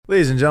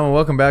Ladies and gentlemen,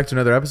 welcome back to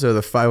another episode of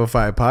the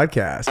 505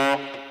 Podcast.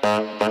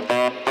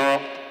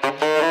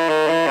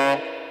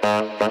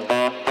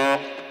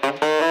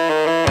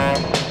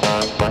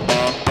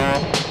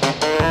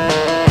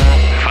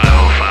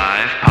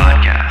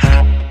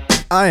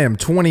 I am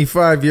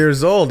 25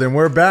 years old and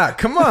we're back.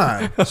 Come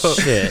on.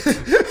 Shit.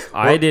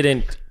 I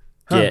didn't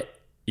get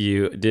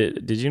you.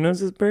 Did you know it's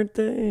his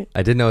birthday?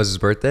 I did know it was his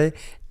birthday,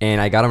 and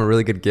I got him a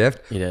really good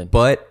gift. You did?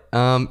 But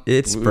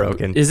it's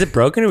broken. Is it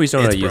broken or we just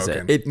don't know how to use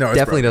broken. it? It No, it's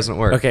definitely broken. doesn't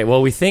work. Okay,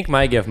 well, we think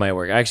my gift might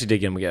work. I actually did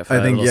give him a gift.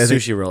 I think a little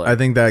sushi roller. I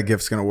think that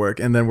gift's going to work.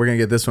 And then we're going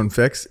to get this one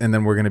fixed. And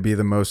then we're going to be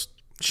the most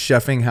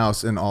chefing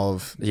house in all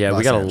of yeah, Los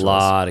we got Angeles. a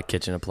lot of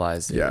kitchen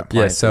applies. Yeah. Yeah,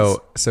 appliances.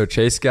 so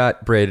Chase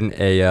got Braden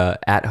a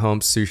at-home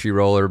sushi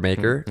roller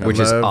maker, which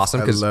is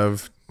awesome I because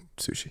love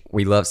sushi.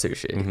 we love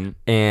sushi.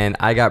 And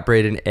I got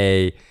Braden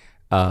a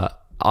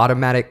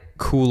automatic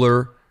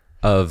cooler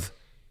of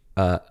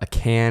a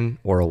can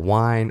or a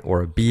wine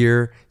or a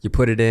beer. You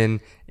put it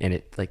in, and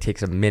it like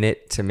takes a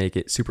minute to make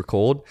it super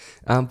cold.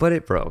 But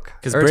it broke.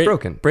 Or it's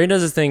broken. Braden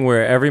does this thing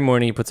where every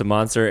morning he puts a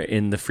Monster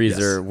in the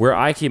freezer where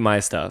I keep my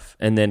stuff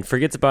and then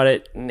forgets about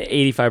it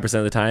 85%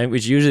 of the time,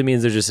 which usually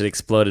means there's just an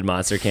exploded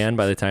Monster can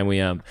by the time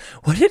we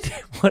what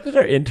did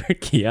our intern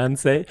Keon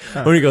say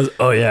when he goes,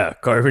 oh yeah,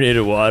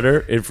 carbonated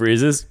water, it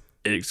freezes,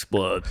 it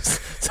explodes.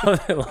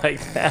 Something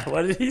like that.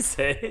 What did he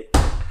say?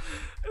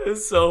 It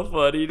was so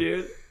funny,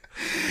 dude.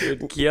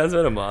 Dude, Keon's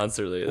been a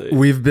monster lately.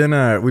 We've been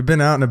out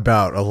and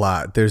about a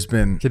lot. There's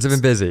been Kids have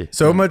been busy.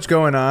 so much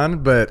going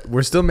on, but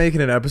we're still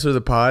making an episode of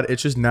the pod.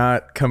 It's just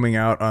not coming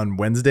out on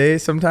Wednesday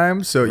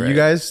sometimes. So you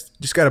guys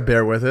just got to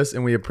bear with us,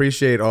 and we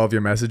appreciate all of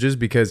your messages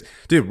because,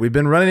 dude, we've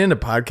been running into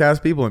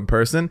podcast people in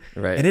person,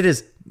 and it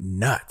is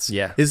nuts.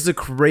 Yeah. It's the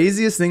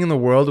craziest thing in the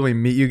world when we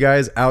meet you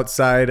guys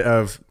outside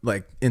of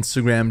like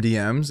Instagram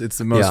DMs. It's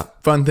the most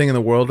fun thing in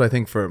the world, I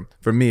think, for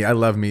me. I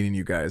love meeting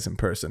you guys in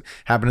person.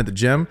 Happened at the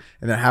gym,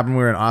 and that happened when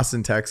we were in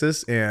Austin,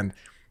 Texas, and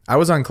I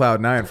was on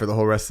cloud nine for the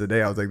whole rest of the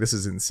day. I was like, this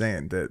is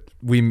insane that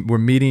we're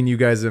meeting you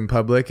guys in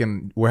public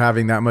and we're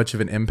having that much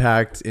of an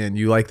impact and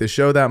you like the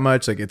show that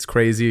much. Like, it's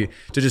crazy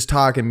to just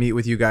talk and meet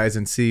with you guys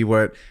and see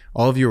what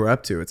all of you are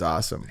up to. It's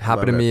awesome.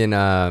 Happened to me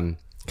in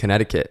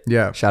Connecticut.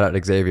 Yeah. Shout out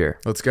to Xavier.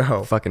 Let's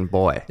go. Fucking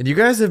boy. And you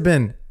guys have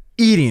been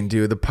eating,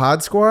 dude. The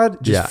pod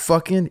squad just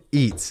fucking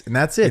eats. And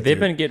that's it. They've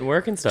dude. been getting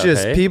work and stuff.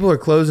 Just hey? people are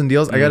closing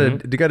deals. I got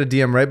a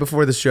DM right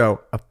before the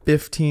show, a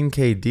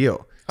 $15K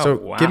deal. So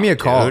wow, give me a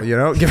call, dude. you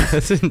know? I'm a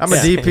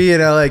DP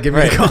in LA. Give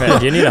me a call. Man,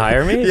 do you need to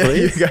hire me? Yeah,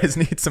 Please? you guys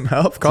need some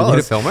help. Call Do you need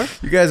us. a filmer?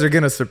 You guys are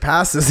going to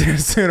surpass us here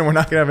soon and we're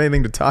not going to have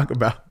anything to talk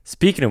about.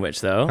 Speaking of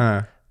which,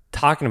 though,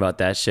 talking about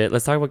that shit,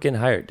 let's talk about getting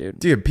hired, dude.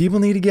 Dude, people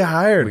need to get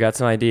hired. We got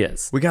some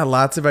ideas. We got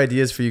lots of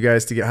ideas for you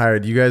guys to get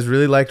hired. You guys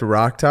really liked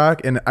Rock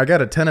Talk, and I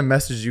got a ton of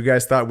messages. You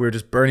guys thought we were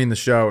just burning the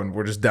show, and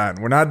we're just done.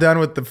 We're not done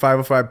with the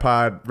 505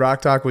 pod.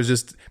 Rock Talk was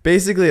just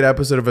basically an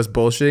episode of us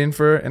bullshitting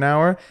for an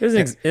hour. It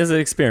was an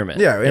experiment.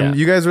 Yeah, and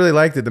you guys really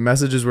liked it. The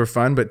messages were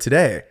fun, but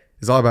today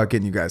is all about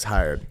getting you guys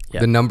hired. Yeah.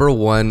 The number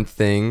one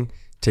thing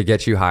to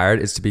get you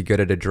hired is to be good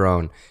at a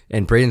drone.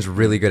 And Braden's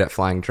really good at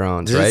flying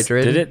drones, right,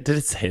 Braden? Did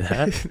it say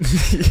that?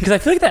 Because I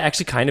feel like that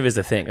actually kind of is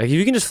a thing. Like, if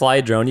you can just fly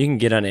a drone, you can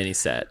get on any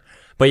set.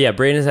 But yeah,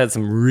 Braden has had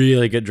some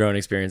really good drone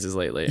experiences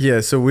lately. Yeah,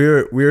 so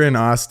we're in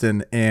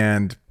Austin,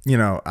 and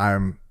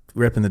I'm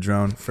ripping the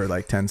drone for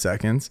like 10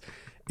 seconds,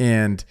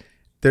 and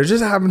there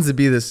just happens to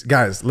be this.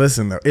 Guys,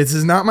 listen though, this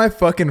is not my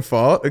fucking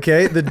fault.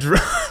 Okay, the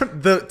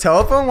the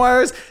telephone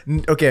wires.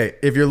 Okay,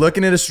 if you're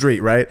looking at a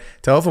street, right,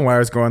 telephone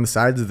wires go on the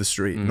sides of the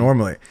street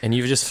normally. And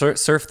you just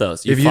surf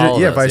those. If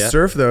I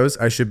surf those,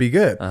 I should be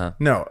good.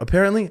 No,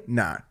 apparently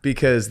not,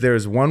 because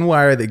there's one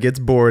wire that gets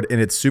bored and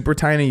it's super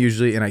tiny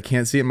usually, and I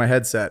can't see it in my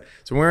headset.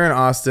 So we're in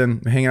Austin,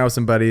 hanging out with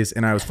some buddies,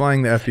 and I was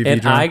flying the FPV and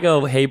drone. I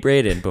go, hey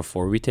Braden,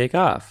 before we take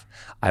off,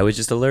 I was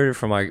just alerted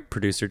from our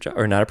producer,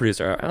 or not a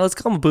producer, let's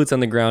call him a boots on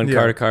the ground,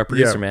 car to car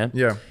producer, man.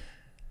 Yeah.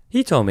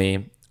 He told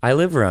me, I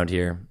live around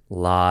here, a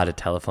lot of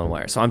telephone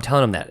wires. So I'm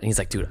telling him that. And he's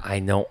like, dude, I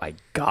know, I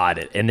got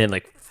it. And then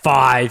like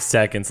 5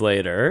 seconds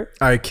later,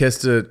 I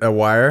kissed a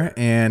wire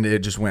and it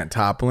just went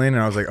toppling, and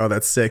I was like, oh,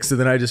 that's sick. So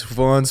then I just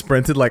full on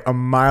sprinted like a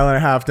mile and a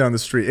half down the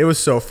street. It was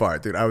so far,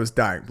 dude. I was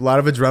dying. A lot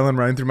of adrenaline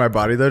running through my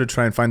body though to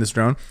try and find this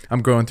drone.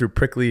 I'm going through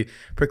prickly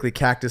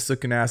cactus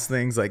looking ass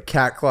things, like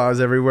cat claws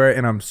everywhere,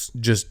 and I'm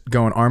just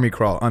going army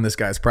crawl on this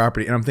guy's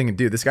property. And I'm thinking,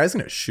 dude, this guy's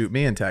gonna shoot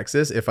me in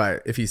Texas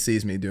if he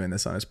sees me doing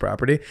this on his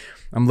property.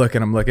 I'm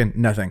looking,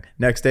 nothing.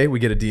 Next day we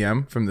get a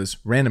DM from this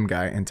random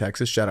guy in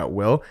Texas, shout out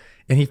Will.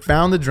 And he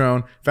found the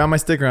drone, found my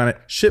sticker on it,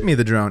 shipped me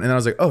the drone. And I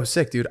was like, oh,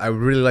 sick, dude. I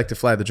would really like to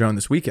fly the drone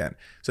this weekend.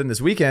 So then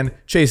this weekend,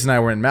 Chase and I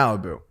were in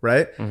Malibu,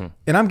 right? And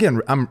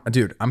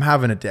I'm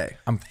having a day.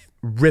 I'm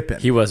ripping.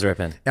 he was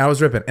ripping. I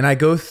was ripping. And I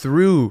go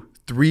through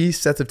 3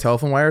 sets of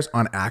telephone wires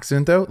on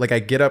accident though. Like I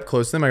get up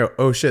close to them. I go,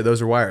 oh shit,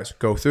 those are wires.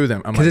 Go through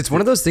them. Because it's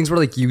one of those things where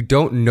like you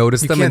don't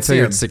notice them can't until see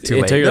you're them. sick too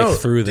Until late. you're like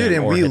through them. Dude,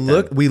 and or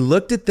hit them. we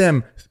looked at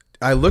them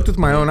I looked with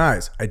my own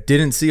eyes. I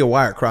didn't see a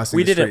wire crossing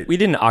the street. We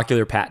did an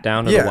ocular pat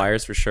down of Yeah. the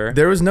wires for sure.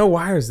 There was no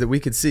wires that we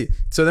could see.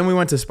 So then we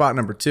went to spot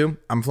number 2.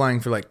 I'm flying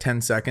for like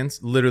 10 seconds,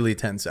 literally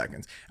 10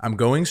 seconds. I'm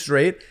going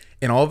straight,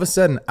 and all of a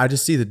sudden I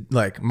just see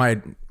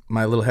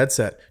my little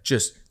headset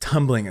just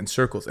tumbling in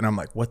circles, and I'm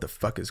like, what the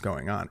fuck is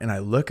going on? And I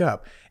look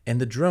up,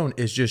 and the drone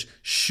is just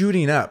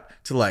shooting up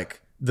to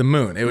like the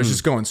moon. It was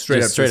just going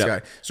straight up to the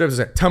sky, straight up to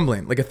the sky,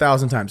 tumbling like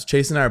 1,000 times.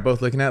 Chase and I are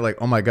both looking at it like,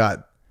 oh my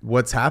God,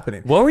 what's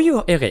happening? What were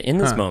you in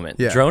this moment?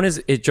 Yeah. Drone's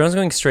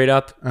going straight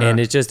up, and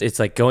it's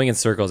like going in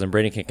circles, and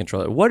Brandon can't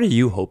control it. What are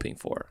you hoping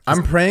for?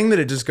 I'm praying that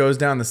it just goes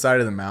down the side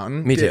of the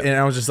mountain. Me too. And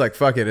I was just like,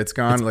 fuck it, it's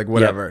gone, like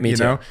whatever, Yep, me you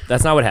too. know?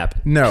 That's not what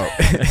happened. No,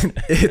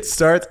 it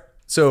starts.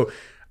 So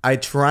I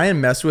try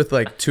and mess with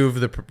like two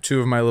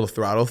of my little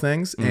throttle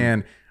things,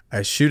 and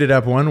I shoot it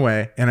up one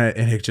way, and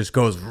it just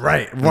goes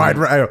right.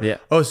 Yeah.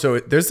 Oh, so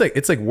it's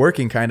like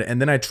working kind of,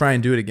 and then I try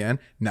and do it again,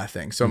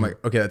 nothing. So I'm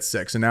like, okay, that's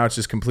sick. So now it's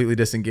just completely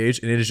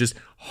disengaged, and it is just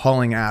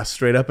hauling ass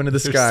straight up into the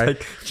sky.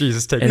 Like,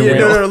 Jesus, take And the Yeah,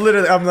 wheel. no,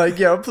 literally. I'm like,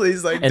 yo,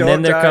 please, like, And don't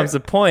then there die. comes a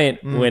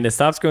point when it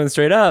stops going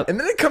straight up, And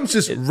then it comes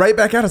just right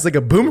back at us like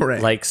a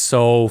boomerang. like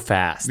so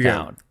fast Yeah,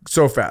 down.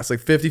 so fast, like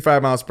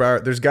 55 miles per hour.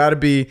 There's got to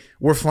be,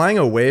 we're flying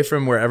away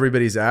from where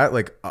everybody's at,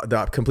 like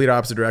the complete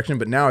opposite direction,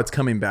 but now it's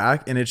coming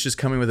back, and it's just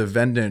coming with a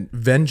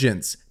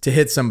vengeance to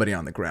hit somebody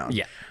on the ground.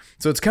 Yeah.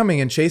 So it's coming,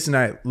 and Chase and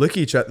I look at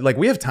each other, like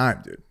we have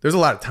time, dude. There's a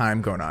lot of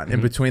time going on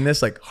in between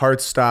this, like heart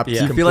stopped.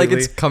 Yeah. Do you feel like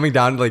completely. it's coming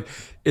down, like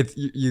it's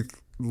you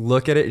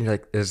look at it and you're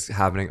like, it's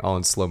happening all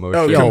in slow motion.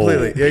 Oh, Yo,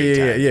 completely. big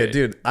Yeah, time, dude.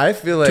 dude. I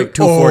feel like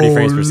 240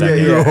 frames per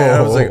second. Yeah. And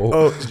I was like, Yo.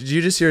 oh, did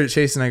you just hear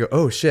Chase and I go,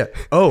 oh shit,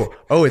 oh,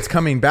 it's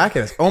coming back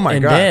at us. Oh my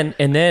And god.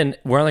 then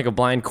we're on like a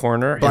blind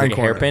corner, and like a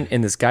corner. hairpin,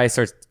 and this guy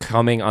starts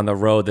coming on the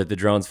road that the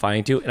drone's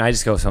flying to, and I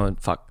just go, someone,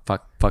 fuck.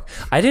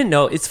 I didn't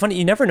know. It's funny.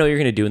 You never know what you're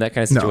gonna do in that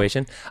kind of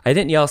situation. I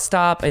didn't yell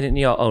stop. I didn't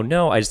yell oh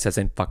no. I just kept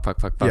saying fuck.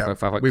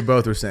 Yeah, we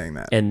both were saying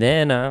that. And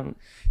then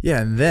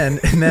Yeah, and then,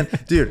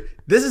 dude,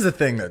 this is the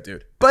thing though,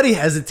 dude. Buddy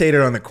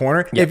hesitated on the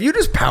corner. If you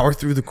just power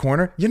through the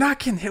corner, you're not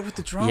getting hit with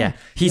the drone. yeah,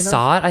 he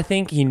saw it. I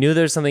think he knew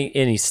there's something,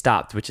 and he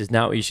stopped, which is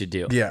not what you should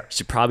do. Yeah. you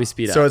should probably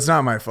speed up. So it's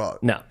not my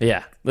fault. No,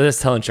 yeah.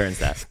 Let's tell insurance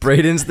that.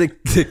 Braden's the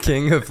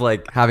king of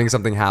like having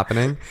something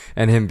happening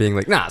and him being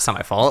like, nah, it's not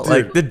my fault. Dude.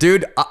 Like the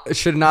dude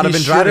should not have He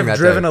been should driving have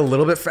that driven day. a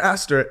little bit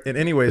faster. And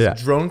anyways, Yeah.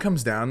 drone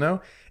comes down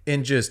though,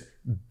 and just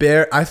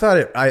I thought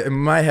in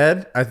my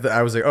head,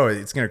 I was like, oh,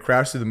 it's gonna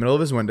crash through the middle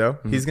of his window.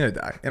 He's gonna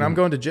die, and I'm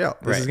going to jail.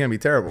 This is Right. gonna be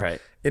terrible.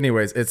 Right.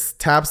 Anyways, it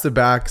taps the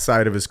back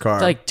side of his car.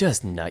 Like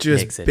just nut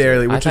just nicks it,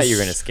 barely. dude. I Which thought was- you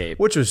were gonna escape.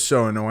 which was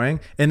so annoying.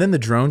 And then the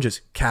drone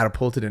just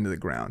catapulted into the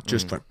ground,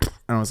 just like,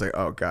 and I was like,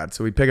 oh god.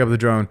 So we pick up the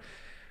drone,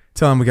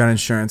 tell him we got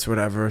insurance,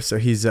 whatever. So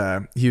he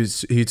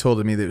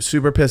told me that he was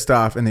super pissed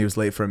off, and that he was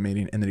late for a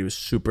meeting, and that he was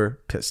super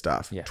pissed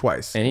off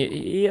twice. And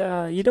he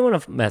you don't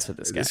want to mess with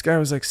this guy. This guy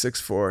was like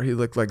 6'4". He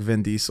looked like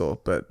Vin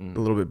Diesel, but a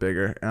little bit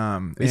bigger.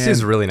 He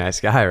seems a really nice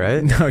guy,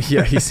 right? No,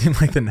 yeah, he seemed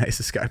like the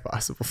nicest guy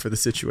possible for the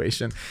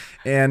situation.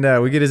 And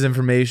we get his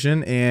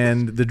information,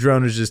 and the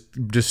drone is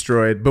just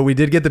destroyed. But we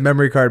did get the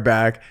memory card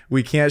back.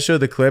 We can't show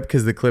the clip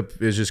because the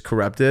clip is just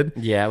corrupted.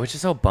 Yeah, which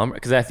is so bummer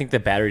because I think the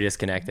battery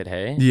disconnected.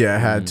 Hey. Yeah, it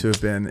had to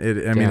have been.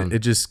 I mean, Damn. it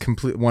just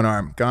complete one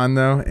arm gone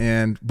though,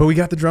 but we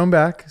got the drone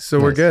back, so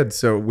we're good.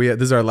 So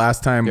this is our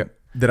last time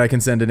that I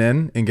can send it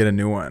in and get a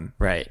new one.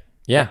 Right.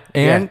 Yeah.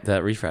 And- yeah,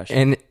 that refresh.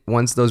 And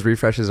once those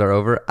refreshes are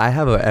over, I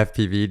have a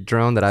FPV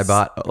drone that I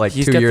bought like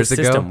He's 2 got years the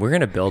ago. system. We're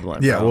gonna build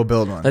one. Yeah, bro. we'll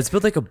build one. Let's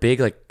build like a big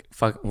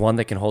one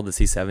that can hold the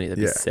C70. That'd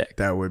be Yeah, sick.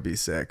 that would be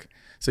sick.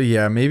 So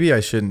yeah, maybe I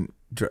shouldn't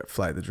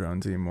fly the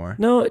drones anymore.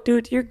 No,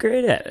 dude, you're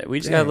great at it. We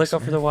just gotta Thanks,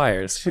 look out for the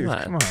wires. Dude,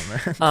 Come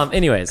on. man.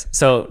 Anyways,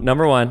 so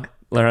number one,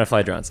 learn how to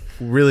fly drones,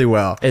 Really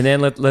well. and then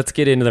let's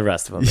get into the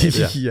rest of them.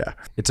 Maybe. Yeah.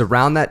 It's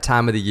around that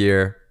time of the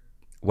year.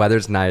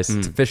 Weather's nice.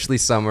 It's officially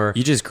summer.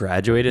 You just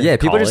graduated. Yeah,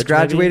 people just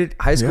college, maybe? graduated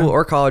high school Yeah.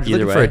 or college, Either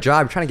looking for way. a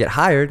job, trying to get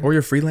hired. Or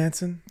you're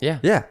freelancing. Yeah.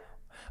 Yeah.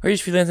 Or you're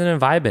just freelancing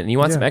and vibing, and you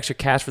want Yeah. some extra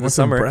cash for the Want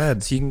some summer,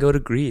 bread. so you can go to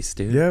Greece,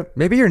 dude. Yep.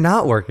 Maybe you're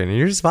not working and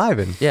you're just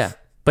vibing. Yeah.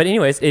 But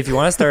anyways, if you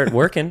want to start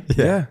working,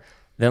 Yeah.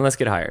 then let's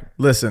get hired.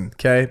 Listen,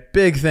 okay,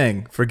 big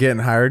thing for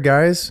getting hired,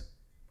 guys.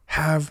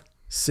 Have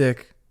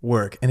sick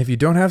work. And if you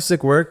don't have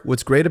sick work,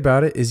 what's great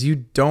about it is you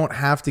don't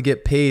have to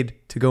get paid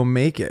to go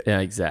make it. Yeah,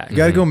 exactly. You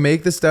got to go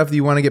make the stuff that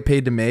you want to get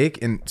paid to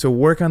make. And so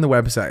work on the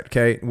website,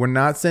 okay? We're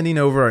not sending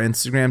over our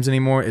Instagrams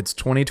anymore. It's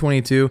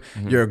 2022.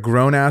 You're a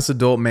grown ass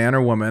adult man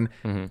or woman.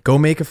 Go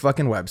make a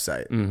fucking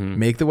website.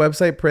 Make the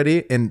website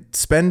pretty and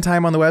spend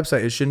time on the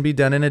website. It shouldn't be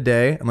done in a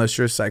day unless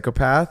you're a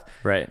psychopath.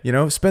 Right. You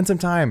know, spend some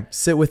time,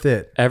 sit with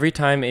it. Every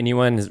time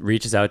anyone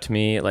reaches out to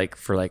me, like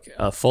for like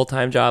a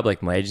full-time job,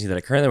 like my agency that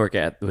I currently work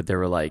at, they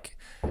were like,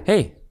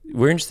 hey,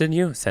 we're interested in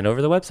you. Send over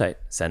the website.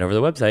 Send over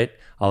the website.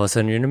 All of a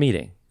sudden you're in a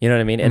meeting. You know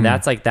what I mean? And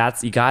that's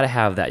you got to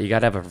have that. You got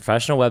to have a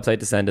professional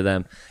website to send to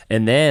them.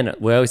 And then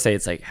we always say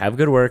it's like, have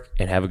good work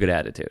and have a good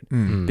attitude.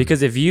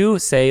 Because if you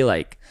say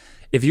like,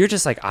 if you're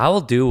just like, I will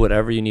do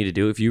whatever you need to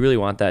do, if you really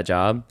want that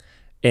job.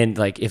 And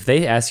like, if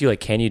they ask you like,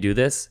 can you do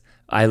this?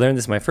 I learned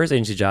this my first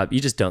agency job. You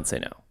just don't say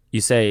no.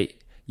 You say,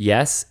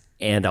 yes,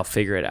 and I'll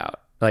figure it out.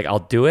 Like, I'll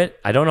do it.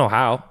 I don't know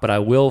how, but I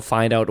will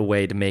find out a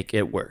way to make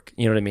it work.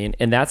 You know what I mean?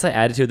 And that's an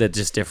attitude that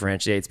just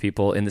differentiates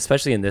people, and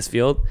especially in this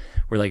field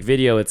where like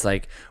video, it's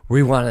like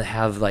we want to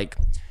have like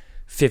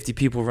 50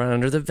 people run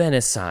under the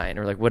Venice sign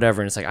or like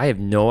whatever. And it's like, I have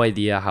no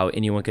idea how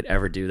anyone could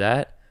ever do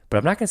that, but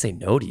I'm not going to say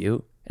no to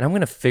you, and I'm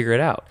going to figure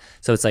it out.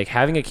 So it's like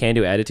having a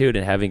can-do attitude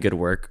and having good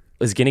work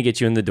is going to get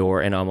you in the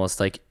door in almost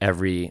like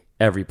every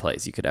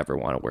place you could ever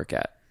want to work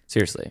at.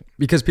 Seriously.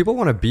 Because people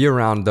want to be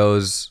around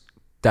those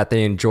that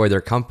they enjoy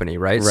their company,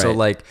 right? So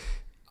like,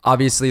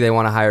 obviously they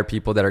want to hire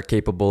people that are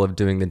capable of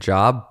doing the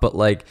job, but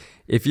like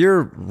if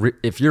you're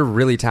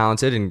really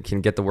talented and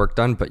can get the work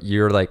done, but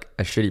you're like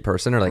a shitty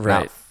person or like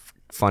not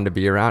fun to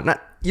be around,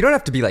 you don't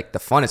have to be like the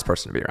funnest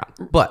person to be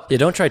around, but yeah,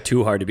 don't try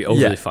too hard to be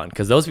overly fun,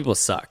 because those people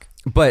suck.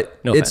 But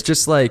it's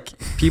just like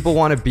people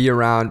want to be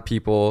around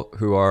people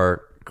who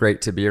are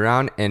great to be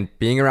around, and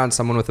being around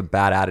someone with a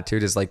bad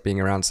attitude is like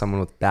being around someone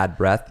with bad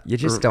breath. You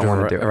just don't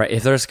want to do it. Right.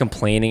 If they're just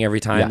complaining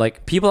every time,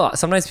 like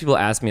sometimes people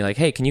ask me like,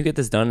 hey, can you get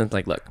this done? And it's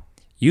like, look,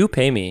 you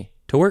pay me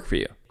to work for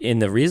you in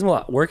the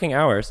reasonable working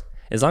hours.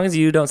 As long as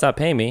you don't stop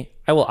paying me,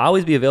 I will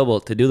always be available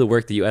to do the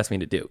work that you asked me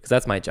to do, because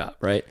that's my job,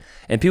 right?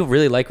 And people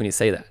really like when you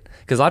say that,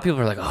 because a lot of people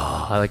are like,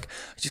 oh, I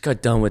just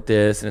got done with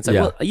this. And it's like,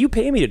 well, you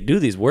pay me to do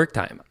these work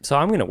time, so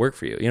I'm going to work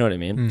for you. You know what I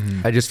mean?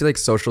 Mm-hmm. I just feel like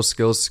social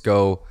skills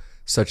go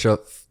such a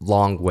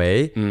long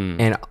way.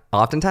 And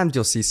oftentimes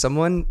you'll see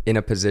someone in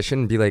a position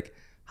and be like,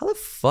 how the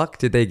fuck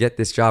did they get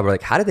this job? Or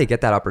like, how did they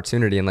get that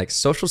opportunity? And like,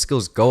 social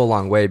skills go a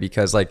long way,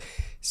 because like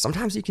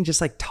sometimes you can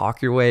just like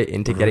talk your way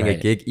into getting a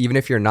gig, even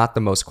if you're not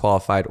the most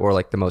qualified or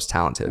like the most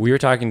talented. We were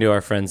talking to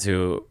our friends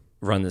who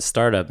run this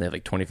startup, and they have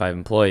like 25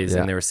 employees,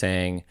 and they were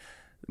saying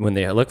when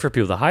they look for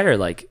people to hire,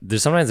 like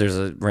there's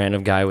a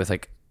random guy with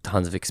like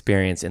tons of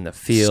experience in the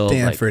field,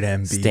 Stanford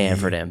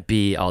like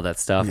MB, all that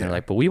stuff. And they're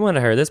like, but we want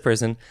to hire this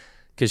person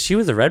because she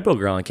was a Red Bull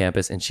girl on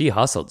campus, and she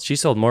hustled. She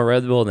sold more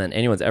Red Bull than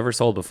anyone's ever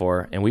sold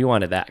before, and we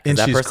wanted that. And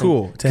that she's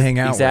cool to hang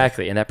out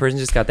exactly with. And that person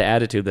just got the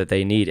attitude that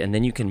they need, and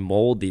then you can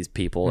mold these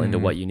people into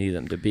what you need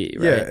them to be,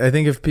 right? Yeah, I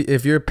think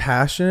if you're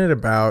passionate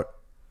about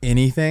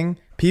anything,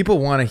 people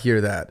want to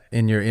hear that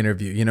in your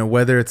interview. You know,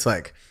 whether it's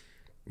like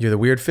you're the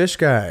weird fish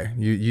guy,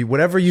 you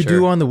whatever you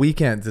do on the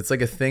weekends, it's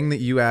like a thing that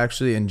you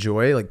actually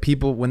enjoy. Like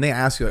people, when they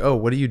ask you, like, oh,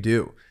 what do you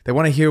do? They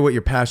want to hear what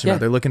you're passionate about.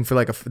 They're looking for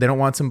they don't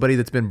want somebody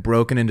that's been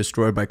broken and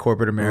destroyed by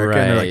corporate America.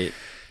 And they're like,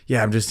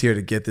 yeah, I'm just here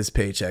to get this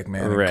paycheck,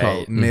 man.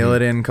 And mail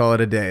it in, call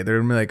it a day. They're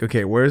gonna be like,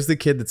 okay, where's the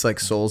kid that's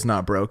like soul's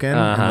not broken?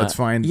 And let's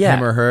find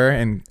him or her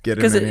and get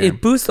him in. Because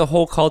it boosts the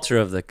whole culture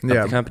of the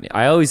company.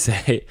 I always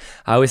say,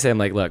 I'm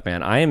like, look,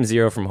 man, I am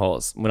zero from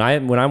holes. When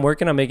I'm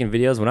working, I'm making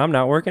videos. When I'm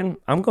not working,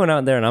 I'm going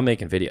out there and I'm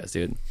making videos,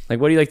 dude. Like,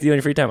 what do you like to do in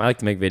your free time? I like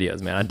to make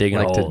videos, man. I'm digging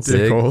holes. To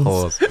dig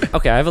holes.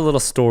 Okay, I have a little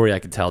story I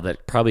could tell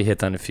that probably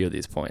hits on a few of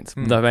these points.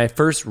 My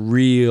first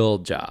real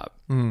job.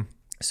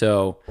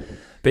 So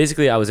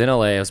basically, I was in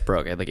LA. I was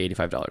broke. I had like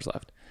 $85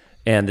 left.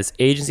 And this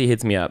agency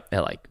hits me up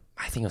at like,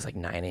 I think it was like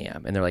 9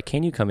 a.m. And they're like,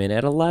 can you come in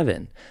at 11?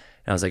 And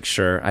I was like,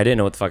 sure. I didn't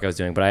know what the fuck I was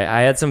doing, but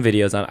I had some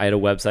videos on. I had a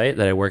website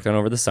that I worked on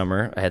over the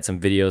summer. I had some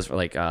videos for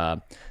like,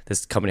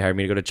 this company hired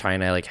me to go to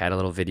China. I like had a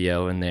little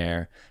video in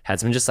there.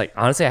 Had some just like,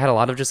 honestly, I had a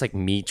lot of just like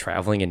me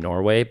traveling in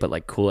Norway, but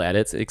like cool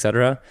edits,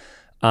 etc.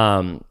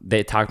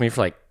 They talked to me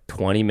for like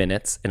 20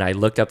 minutes, and I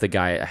looked up the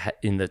guy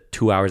in the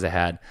 2 hours I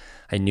had.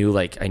 I knew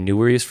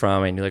where he was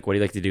from. I knew like what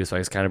he liked to do. So I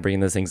was kind of bringing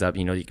those things up.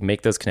 You know, you can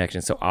make those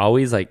connections. So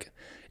always like,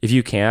 if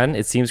you can,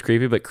 it seems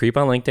creepy, but creep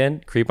on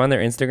LinkedIn, creep on their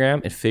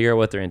Instagram, and figure out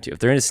what they're into. If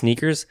they're into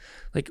sneakers,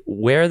 like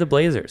wear the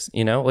Blazers,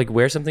 you know, like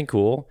wear something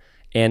cool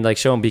and like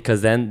show them,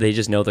 because then they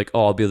just know like,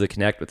 oh, I'll be able to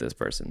connect with this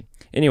person.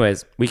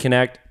 Anyways, we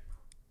connect.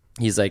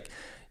 He's like, you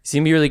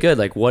seem to be really good.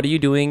 Like, what are you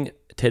doing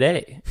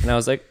today? And I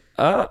was like,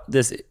 I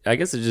guess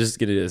I'm just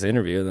gonna do this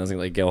interview, and I was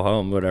gonna like go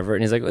home, whatever.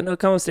 And he's like, well, no,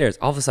 come upstairs.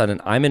 All of a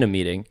sudden, I'm in a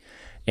meeting,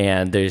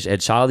 and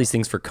had shot all these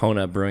things for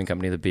Kona Brewing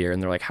Company, the beer,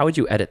 and they're like, how would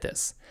you edit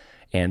this?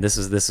 And this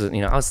is, you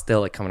know, I was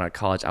still like coming out of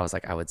college. I was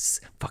like, I would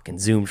fucking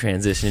zoom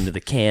transition into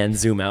the can,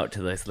 zoom out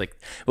to this, like,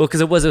 well,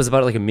 because it was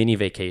about like a mini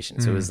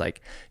vacation. So it was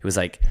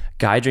like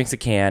guy drinks a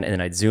can, and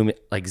then I'd zoom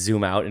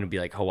out, and it'd be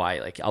like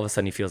Hawaii. Like all of a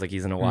sudden he feels like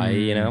he's in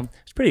Hawaii, you know?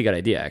 It's a pretty good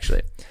idea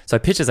actually. So I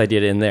pitched this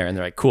idea in there, and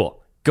they're like, cool.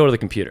 Go to the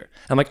computer.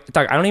 I'm like,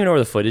 Doc, I don't even know where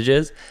the footage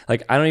is.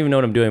 Like, I don't even know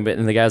what I'm doing. But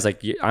and the guy's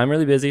like, I'm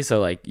really busy, so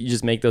like, you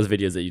just make those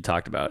videos that you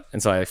talked about.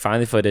 And so I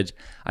find the footage.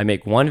 I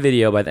make one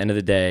video. By the end of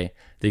the day,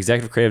 the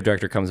executive creative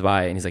director comes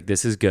by, and he's like,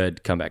 this is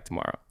good. Come back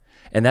tomorrow.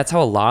 And that's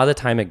how a lot of the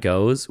time it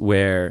goes,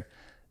 where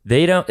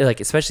they don't like,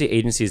 especially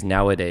agencies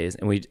nowadays.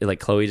 And we like,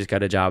 Chloe just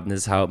got a job, and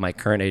this is how my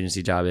current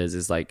agency job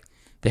is like,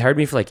 they hired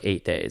me for like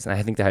 8 days, and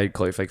I think they hired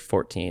Chloe for like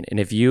 14. And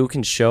if you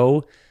can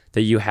show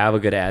that you have a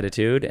good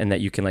attitude, and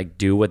that you can like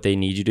do what they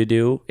need you to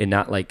do, and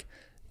not like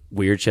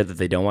weird shit that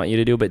they don't want you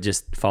to do, but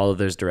just follow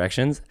those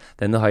directions,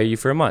 then they'll hire you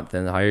for a month,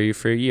 then they'll hire you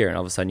for a year, and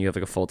all of a sudden you have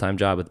like a full-time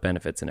job with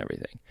benefits and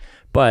everything.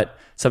 But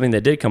something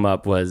that did come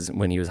up was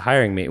when he was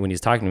hiring me, when he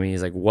was talking to me,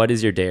 he's like, what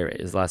is your day rate?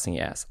 Is the last thing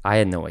he asked. I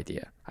had no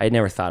idea. I had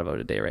never thought about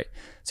a day rate.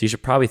 So you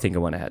should probably think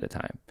of one ahead of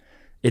time.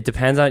 It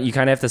depends on, you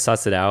kind of have to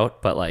suss it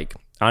out, but like,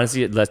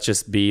 honestly, let's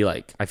just be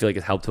like, I feel like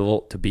it's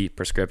helpful to be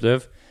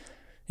prescriptive.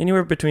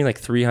 Anywhere between like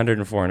 $300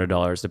 and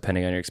 $400,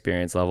 depending on your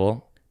experience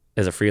level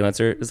as a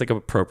freelancer, is like an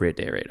appropriate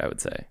day rate, I would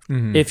say.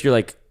 If you're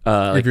like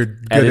if you're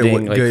good editing,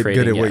 at, what, creating,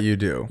 good at what you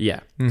do.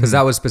 Yeah. Because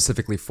that was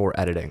specifically for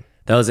editing.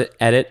 That was an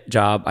edit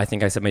job. I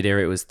think I said my day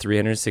rate was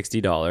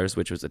 $360,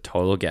 which was a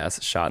total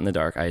guess, shot in the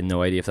dark. I had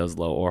no idea if that was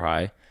low or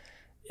high.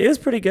 It was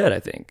pretty good, I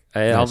think.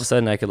 All of a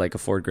sudden, I could like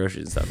afford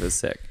groceries and stuff. It was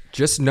sick.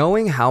 Just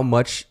knowing how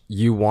much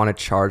you want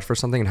to charge for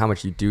something and how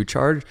much you do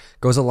charge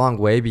goes a long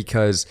way,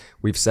 because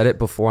we've said it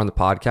before on the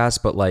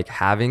podcast, but like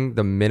having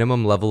the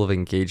minimum level of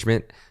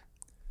engagement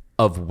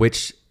of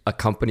which a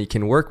company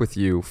can work with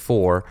you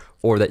for,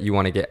 or that you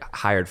want to get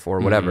hired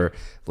for, whatever,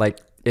 like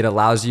it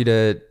allows you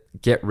to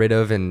get rid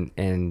of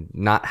and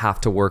not have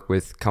to work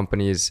with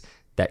companies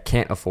that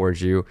can't afford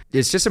you.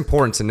 It's just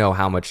important to know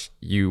how much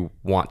you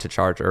want to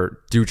charge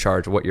or do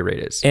charge, what your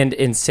rate is. And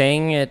in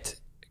saying it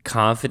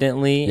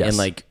confidently and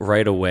like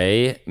right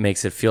away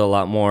makes it feel a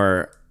lot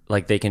more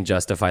like they can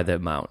justify the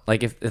amount.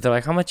 Like if they're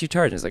like, how much you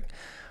charge? It's like,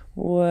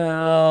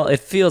 well,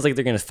 it feels like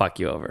they're going to fuck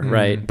you over,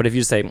 right? But if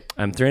you say,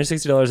 I'm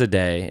 $360 a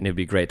day and it'd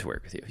be great to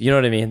work with you, you know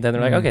what I mean? Then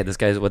they're like, okay,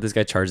 what this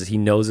guy charges, he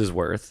knows his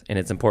worth and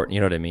it's important. You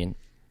know what I mean?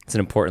 It's an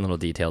important little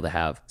detail to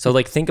have. So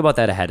like think about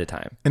that ahead of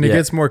time. And it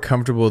gets more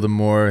comfortable the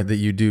more that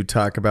you do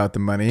talk about the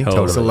money.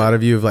 Totally. So a lot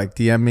of you have like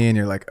DM me and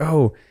you're like,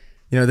 oh,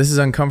 you know, this is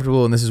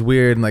uncomfortable and this is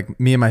weird. And like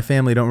me and my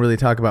family don't really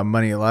talk about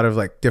money. A lot of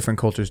like different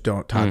cultures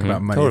don't talk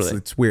about money. Totally.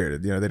 It's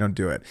weird. You know, they don't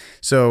do it.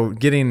 So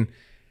getting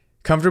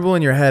comfortable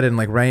in your head and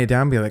like writing it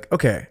down, be like,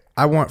 okay,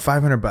 I want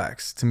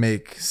 $500 to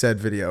make said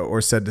video or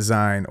said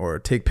design or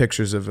take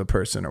pictures of a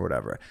person or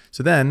whatever.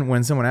 So then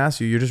when someone asks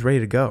you, you're just ready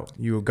to go.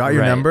 You got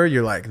your number.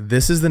 You're like,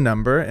 this is the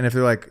number. And if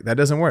they're like, that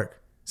doesn't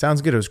work.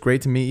 Sounds good. It was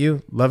great to meet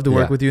you. Love to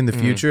work with you in the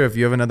future. If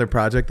you have another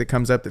project that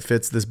comes up that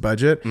fits this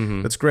budget,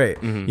 that's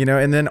great. You know,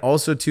 and then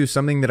also too,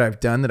 something that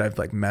I've done that I've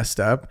like messed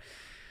up.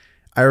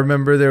 I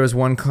remember there was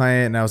one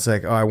client and I was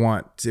like,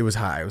 it was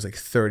high. It was like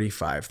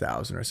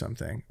 35,000 or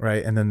something.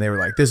 Right. And then they were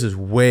like, this is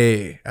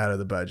way out of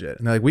the budget.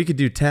 And they're like, we could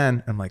do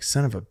 10. I'm like,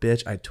 son of a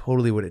bitch. I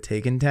totally would have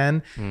taken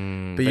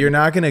 10, but you're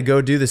not going to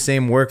go do the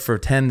same work for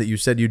 10 that you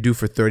said you'd do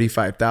for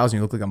 35,000.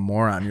 You look like a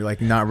moron. You're like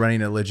not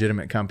running a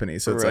legitimate company.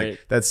 So it's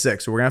like, that's sick.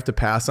 So we're gonna have to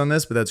pass on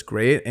this, but that's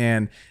great.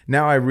 And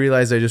now I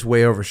realized I just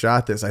way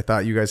overshot this. I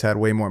thought you guys had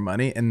way more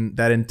money, and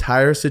that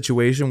entire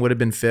situation would have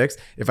been fixed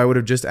if I would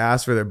have just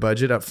asked for their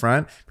budget up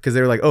front, because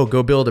they were like, oh,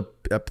 go build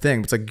a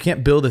thing. It's like, you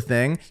can't build a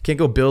thing. You can't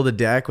go build a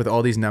deck with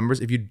all these numbers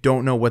if you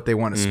don't know what they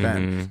want to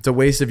spend. It's a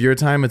waste of your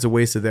time. It's a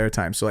waste of their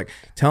time. So like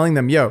telling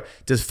them, yo,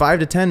 does 5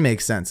 to 10 make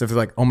sense? If they're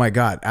like, oh my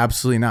God,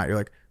 absolutely not. You're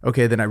like,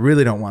 okay, then I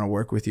really don't want to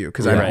work with you,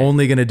 because I'm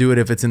only going to do it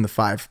if it's in the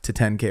 5 to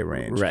 10K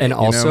range. Right. And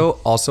also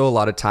a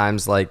lot of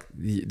times, like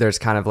there's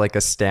kind of like a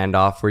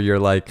standoff where you're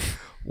like,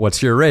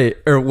 what's your rate,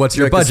 or what's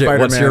your like budget?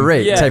 What's your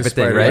rate type of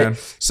thing, Spider-Man.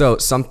 right? So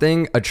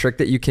a trick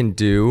that you can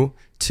do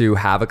to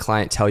have a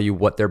client tell you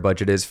what their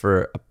budget is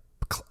for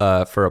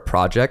a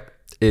project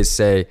is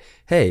say,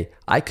 hey,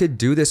 I could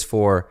do this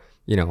for,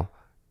 you know,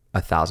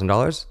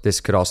 $1,000.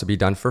 This could also be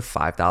done for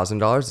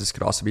 $5,000. This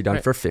could also be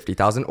done for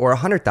 $50,000 or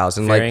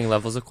 $100,000. Varying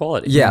levels of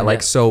quality. Yeah,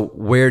 like, so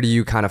where do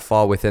you kind of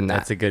fall within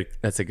that? That's a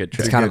good trick.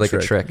 It's kind of like a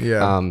trick.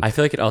 Yeah. I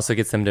feel like it also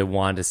gets them to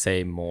want to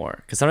say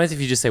more, because sometimes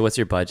if you just say, what's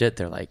your budget,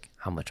 they're like,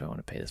 how much do I want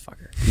to pay this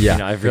fucker? Yeah, you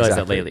know, I've realized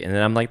exactly. that lately, and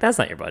then I'm like, that's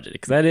not your budget,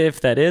 because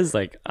if that is,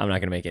 like, I'm not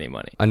gonna make any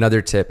money.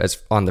 Another tip,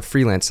 as on the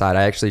freelance side,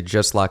 I actually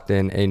just locked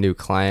in a new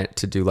client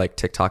to do like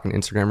TikTok and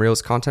Instagram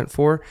Reels content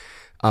for.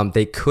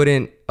 They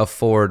couldn't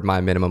afford my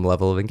minimum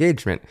level of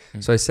engagement.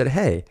 So I said,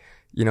 hey,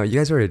 you know, you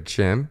guys are a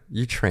gym,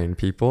 you train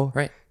people,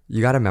 Right?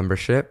 You got a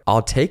membership.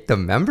 I'll take the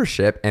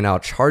membership and I'll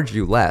charge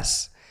you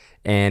less.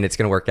 And it's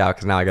going to work out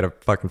because now I get a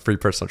fucking free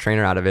personal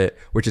trainer out of it,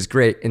 which is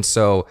great. And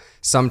so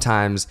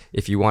sometimes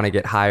if you want to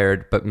get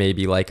hired, but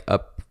maybe like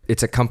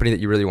it's a company that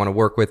you really want to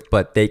work with,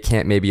 but they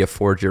can't maybe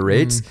afford your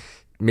rates,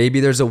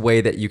 maybe there's a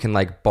way that you can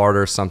like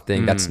barter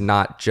something that's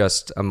not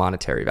just a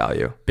monetary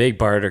value. Big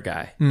barter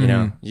guy, you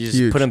know, you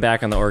just put him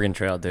back on the Oregon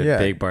Trail, dude. Yeah.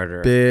 Big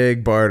barter.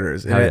 Big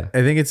barters. And yeah.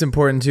 I think it's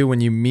important too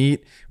when you're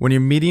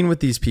meeting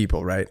with these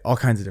people, right? All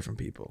kinds of different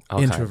people,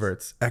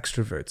 introverts,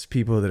 extroverts,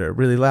 people that are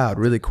really loud,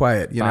 really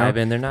quiet, you know,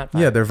 Vibing, they're not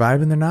vibing. Yeah, they're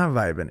vibing, they're not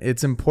vibing.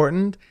 It's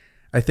important.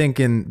 I think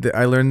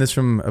I learned this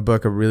from a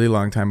book a really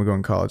long time ago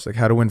in college, like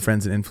How to Win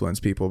Friends and Influence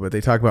People. But they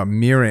talk about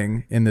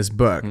mirroring in this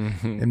book,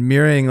 and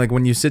mirroring, like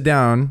when you sit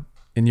down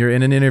and you're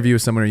in an interview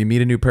with someone or you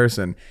meet a new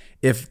person,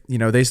 if you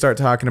know they start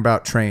talking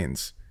about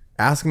trains,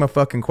 ask them a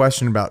fucking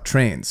question about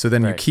trains. So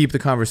then you keep the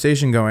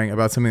conversation going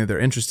about something that they're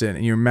interested in,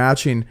 and you're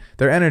matching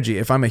their energy.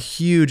 If I'm a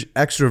huge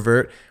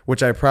extrovert,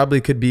 which I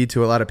probably could be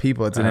to a lot of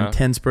people, it's an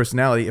intense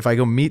personality. If I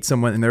go meet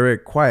someone and they're very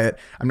quiet,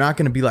 I'm not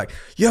going to be like,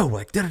 yo,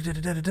 like, da da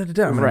da da da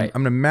da. I'm going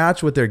to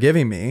match what they're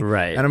giving me.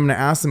 Right. And I'm going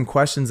to ask them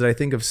questions that I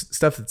think of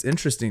stuff that's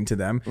interesting to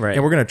them. Right.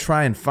 And we're going to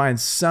try and find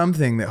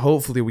something that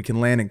hopefully we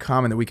can land in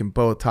common that we can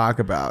both talk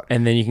about.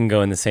 And then you can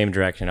go in the same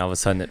direction. All of a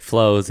sudden it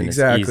flows and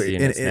Exactly. it's easy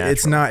and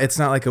it's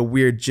natural. not like a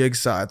weird jigsaw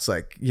jigsaw. It's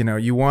like, you know,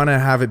 you want to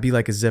have it be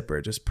like a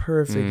zipper, just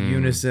perfect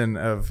unison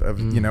of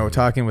you know,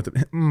 talking with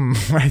the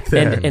right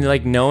there. And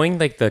like knowing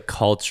like the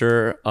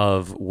culture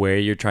of where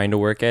you're trying to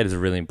work at is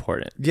really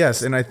important.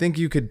 Yes, and I think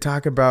you could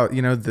talk about,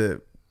 you know,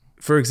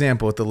 for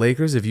example, at the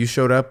Lakers, if you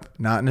showed up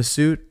not in a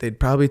suit, they'd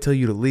probably tell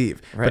you to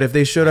leave. Right. But if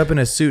they showed up in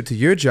a suit to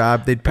your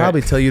job, they'd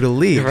probably tell you to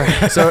leave.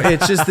 So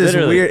it's just this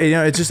Literally. weird, you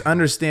know, it's just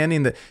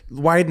understanding that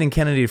Wieden and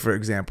Kennedy, for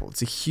example,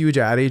 it's a huge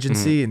ad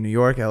agency in New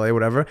York, LA,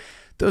 whatever.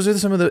 Those are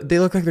some of they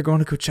look like they're going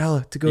to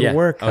Coachella to go Yeah. to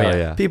work. Oh,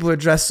 yeah. People are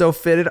dressed so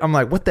fitted. I'm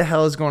like, what the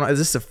hell is going on? Is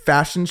this a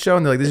fashion show?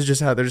 And they're like, this is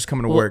just how they're just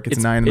coming to work. It's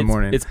 9 in the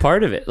morning. It's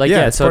part of it. Like, Yeah,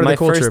 yeah. it's So part of my the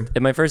culture. first,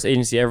 at my first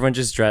agency, everyone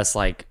just dressed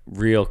like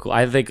real cool.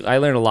 I think I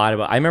learned a lot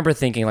about, I remember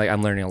thinking like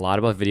I'm learning a lot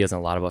about videos and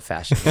a lot about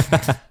fashion.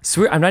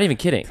 Swear, I'm not even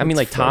kidding. I mean,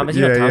 like Thomas,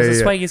 you know, Thomas is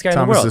the swaggiest guy in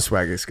the world. Thomas is the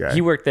swaggiest guy.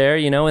 He worked there,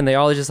 you know, and they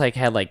all just like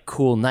had like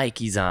cool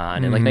Nikes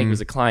on, and like Nike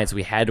was a client, so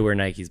we had to wear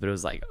Nikes, but it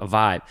was like a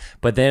vibe.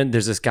 But then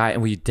there's this guy,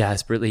 and we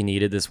desperately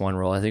needed this one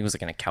role. I think it was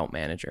like an account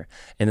manager,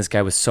 and this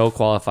guy was so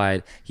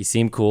qualified. He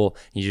seemed cool.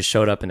 He just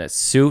showed up in a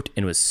suit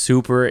and was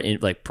super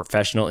like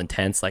professional,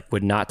 intense, like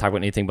would not talk about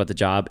anything but the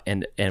job.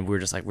 And we're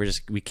just like,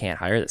 we can't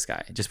hire this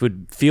guy. It just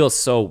would feel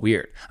so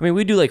weird. I mean,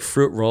 we do like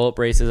fruit roll up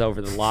races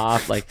over the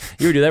loft. Like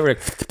you would do that. We're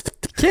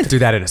like, Can't do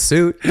that in a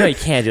suit. no, you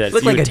can't do that.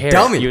 Look You like would a tear it.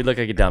 dummy. You would look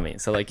like a dummy.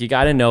 So like you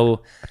got to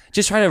know,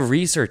 just try to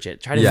research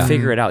it. Try to Yeah.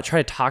 figure it out.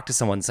 Try to talk to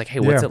someone. It's like, hey,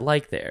 what's Yeah. it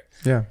like there?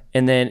 Yeah.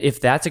 And then if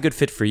that's a good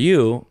fit for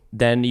you,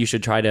 then you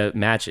should try to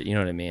match it. You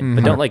know what I mean?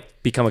 But don't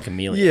like become a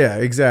chameleon. Yeah,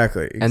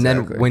 exactly. And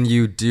then when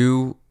you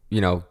do, you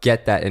know,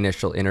 get that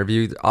initial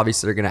interview,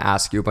 obviously they're going to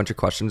ask you a bunch of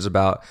questions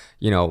about,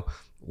 you know,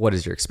 what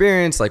is your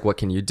experience? Like, what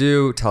can you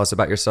do? Tell us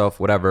about yourself,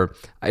 whatever.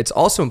 It's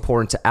also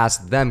important to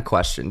ask them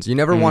questions. You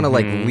never want to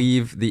like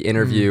leave the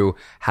interview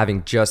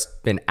having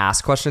just been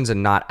asked questions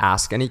and not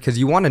ask any, because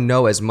you want to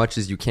know as much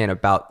as you can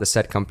about the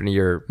said company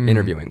you're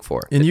interviewing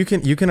for. And you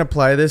can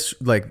apply this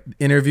like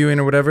interviewing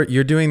or whatever.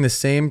 You're doing the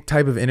same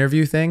type of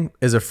interview thing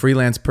as a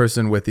freelance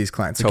person with these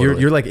clients. Like Totally.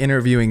 you're like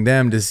interviewing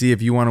them to see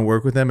if you want to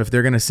work with them. If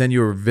they're going to send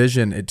you a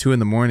revision at 2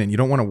 a.m, you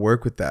don't want to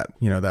work with that,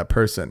 you know, that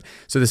person.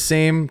 So the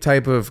same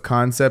type of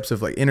concepts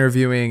of like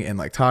interviewing and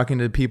like talking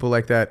to people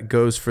like that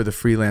goes for the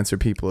freelancer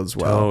people as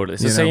well. Totally.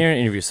 So you say know? you're in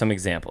an interview, some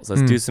examples.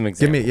 Let's do some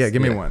examples.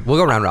 Give me one. We'll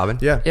go round robin.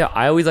 Yeah. Yeah,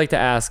 I always like to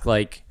ask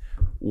like,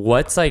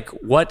 what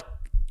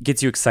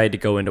gets you excited to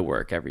go into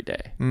work every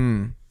day?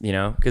 You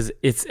know, because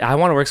I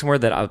want to work somewhere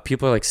that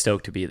people are like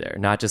stoked to be there,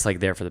 not just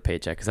like there for the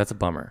paycheck, because that's a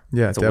bummer.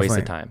 Yeah, it's definitely. a waste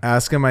of time.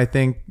 Ask them. I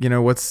think, you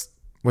know, what's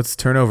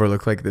turnover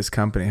look like at this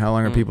company? How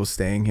long are people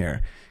staying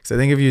here? Because I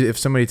think if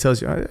somebody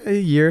tells you a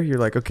year, you're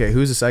like, okay,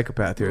 who's a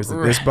psychopath here? Is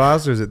it this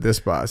boss or is it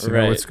this boss? You know,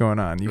 Right. what's going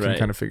on? You can Right.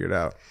 kind of figure it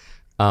out.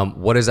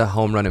 What does a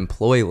home run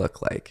employee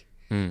look like?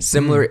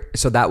 Similar.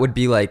 So that would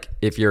be like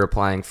if you're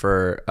applying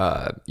for,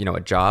 you know, a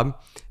job.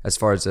 As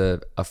far as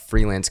a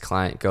freelance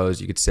client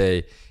goes, you could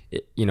say,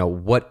 you know,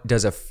 what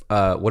does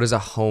a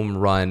home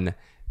run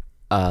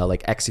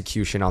like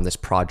execution on this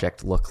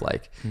project look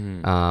like,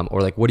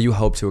 or like what do you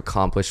hope to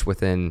accomplish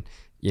within,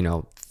 you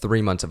know,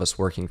 3 months of us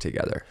working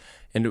together?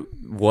 And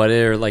what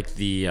are like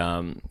the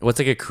what's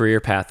like a career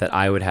path that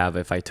I would have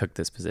if I took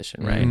this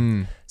position,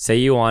 right? Say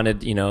you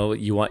wanted, you know,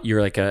 you're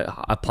like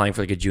applying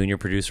for like a junior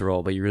producer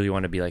role, but you really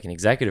want to be like an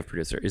executive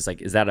producer. Is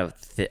that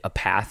a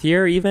path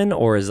here even,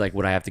 or is like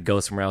would I have to go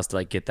somewhere else to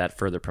like get that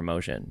further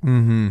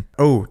promotion?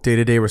 Oh,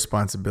 day-to-day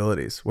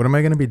responsibilities. What am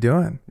I going to be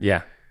doing?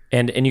 Yeah.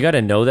 And you got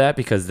to know that,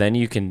 because then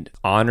you can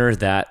honor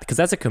that, because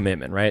that's a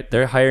commitment, right?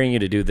 They're hiring you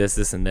to do this,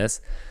 this, and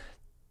this.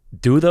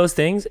 Do those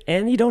things,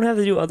 and you don't have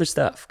to do other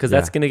stuff, because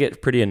that's going to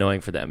get pretty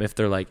annoying for them if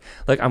they're like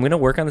I'm going to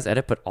work on this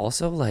edit, but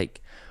also like,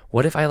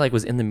 what if I like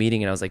was in the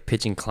meeting and I was like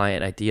pitching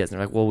client ideas, and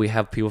they're like, well, we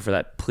have people for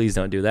that, please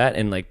don't do that.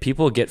 And like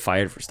people get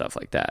fired for stuff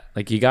like that.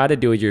 Like you got to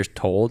do what you're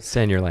told.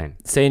 Stay in your lane.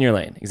 Stay in your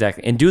lane,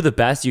 exactly, and do the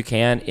best you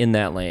can in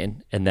that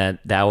lane, and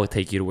that will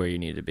take you to where you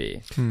need to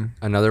be.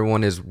 Another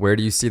one is, where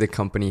do you see the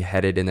company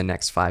headed in the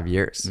next 5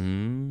 years?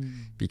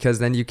 Because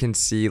then you can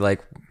see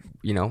like,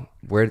 you know,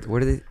 where do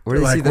they see Like, we're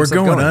themselves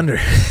going under.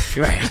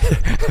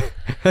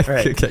 Right.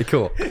 Right. Okay,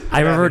 cool.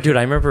 I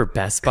remember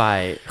Best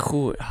Buy.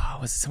 Was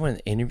it someone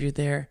interviewed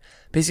there?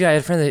 Basically, I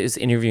had a friend that was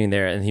interviewing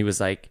there, and he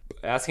was like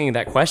asking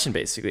that question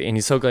basically, and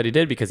he's so glad he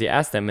did, because he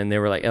asked them, and they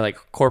were like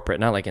corporate,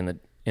 not like in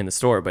the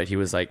store, but he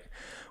was like,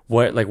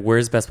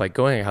 where's Best Buy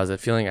going? How's it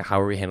feeling? How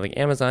are we handling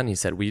Amazon? He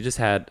said, we just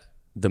had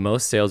the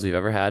most sales we've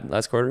ever had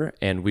last quarter,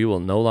 and we will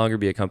no longer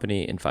be a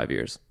company in 5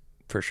 years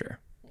for sure.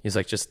 He's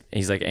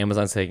like,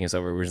 Amazon's taking us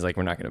over. We're just like,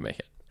 we're not going to make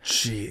it.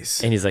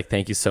 Jeez. And he's like,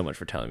 thank you so much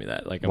for telling me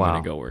that. Like, I'm Wow.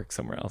 going to go work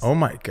somewhere else. Oh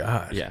my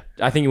God. Yeah.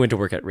 I think he went to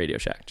work at Radio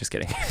Shack. Just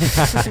kidding.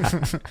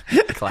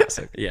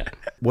 Classic. Yeah.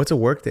 What's a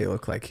work day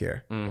look like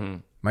here?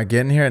 Am I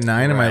getting here at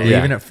 9? Am I Right.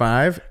 leaving Yeah. at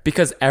 5?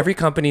 Because every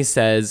company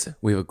says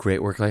we have a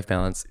great work-life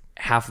balance.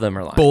 Half of them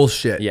are lying.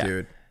 Bullshit, Yeah.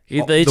 dude.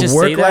 They the just say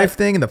work that. life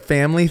thing and the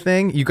family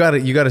thing, you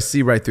gotta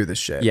see right through this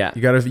shit. Yeah.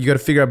 You gotta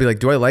figure out, be like,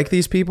 do I like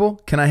these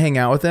people? Can I hang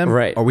out with them?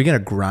 Right. Are we gonna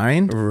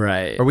grind?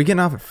 Right. Are we getting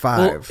off at 5?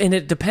 Well, and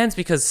it depends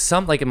because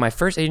some, like in my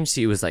first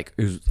agency, it was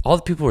all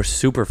the people were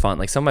super fun.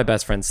 Like some of my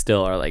best friends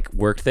still are like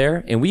worked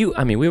there, and we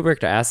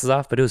worked our asses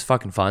off, but it was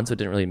fucking fun, so it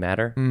didn't really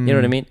matter. You know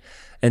what I mean?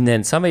 And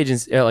then some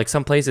agents, like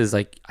some places,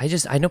 like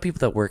I know people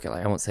that work at,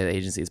 like, I won't say the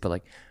agencies, but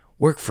like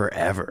work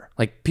forever.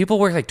 Like people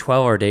work like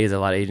 12-hour days at a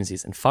lot of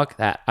agencies, and fuck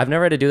that. I've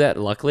never had to do that,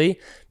 luckily,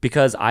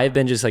 because I've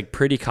been just like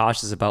pretty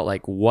cautious about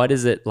like, what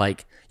is it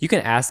like? You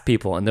can ask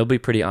people and they'll be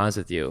pretty honest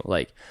with you.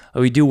 Like,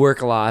 oh, we do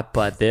work a lot,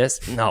 but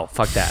no,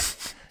 fuck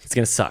that. It's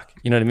gonna suck.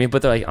 You know what I mean?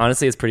 But they're like,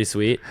 honestly, it's pretty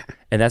sweet,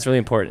 and that's really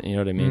important. You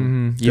know what I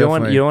mean? You don't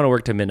want to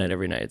work till midnight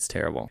every night. It's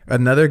terrible.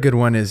 Another good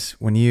one is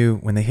when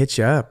they hit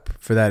you up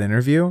for that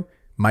interview.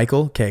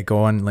 Michael, okay, go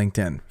on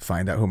LinkedIn,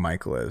 find out who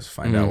Michael is,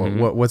 find out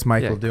what's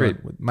Michael doing.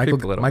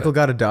 Michael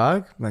got a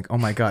dog. I'm like, oh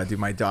my god, dude,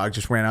 my dog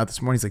just ran out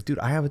this morning. He's like, dude,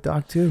 I have a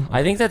dog too.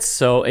 I think that's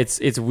so.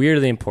 It's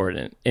weirdly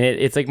important, and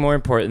it's like more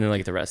important than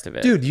like the rest of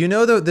it. Dude, you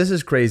know though, this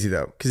is crazy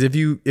though, because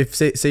if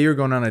say you're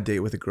going on a date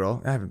with a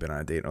girl, I haven't been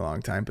on a date in a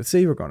long time, but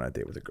say you were going on a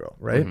date with a girl,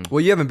 right?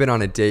 Well, you haven't been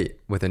on a date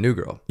with a new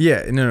girl.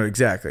 Yeah, no,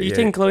 exactly. You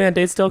taking Chloe on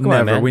dates still? Come never,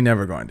 on, man. we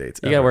never go on dates.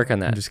 You gotta work on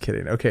that. I'm just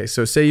kidding. Okay,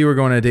 so say you were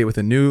going on a date with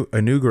a new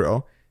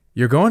girl,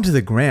 you're going to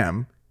the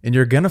gram. And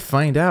you're gonna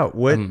find out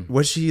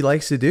what she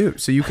likes to do,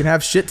 so you can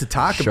have shit to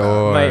talk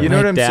about. You know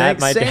what I'm saying?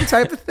 Same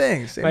type of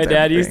thing. My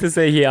dad used to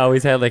say he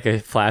always had like a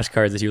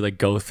flashcards that he would like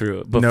go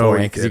through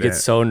beforehand because he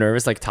gets so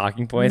nervous, like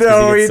talking points.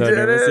 No, he he gets so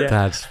nervous. Yeah.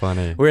 That's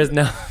funny. Whereas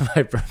now,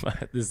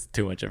 this is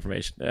too much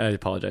information. I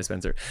apologize,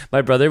 Spencer.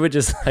 My brother would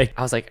just like,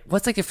 I was like,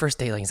 "What's like your first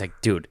date like?" He's like,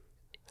 "Dude,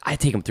 I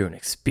take him through an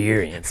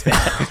experience, man."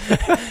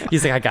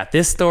 He's like, I got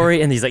this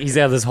story, and he's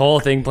got this whole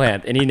thing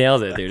planned, and he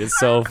nails it, dude. It's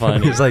so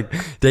funny. He's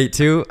like, date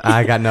 2,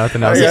 I got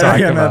nothing else to I talk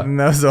got about. nothing.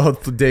 That was the whole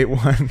date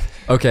 1.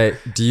 Okay,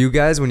 do you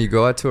guys, when you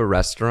go out to a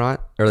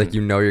restaurant, or like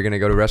you're gonna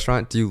go to a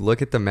restaurant, do you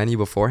look at the menu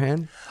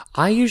beforehand?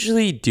 I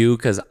usually do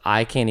because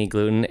I can't eat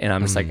gluten, and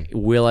I'm just like,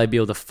 will I be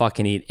able to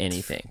fucking eat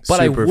anything? But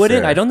Super I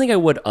wouldn't. fair. I don't think I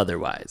would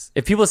otherwise.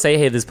 If people say,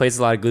 hey, this place has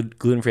a lot of good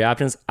gluten-free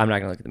options, I'm not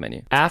gonna look at the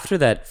menu. After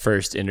that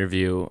first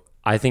interview,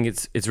 I think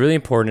it's really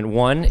important,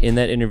 one, in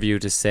that interview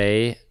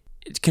to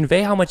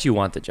convey how much you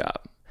want the job.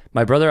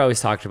 My brother always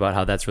talked about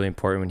how that's really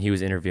important when he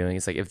was interviewing.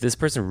 It's like, if this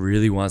person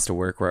really wants to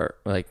work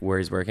where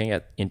he's working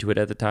at Intuit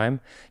at the time,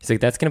 he's like,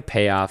 that's going to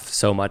pay off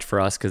so much for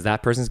us because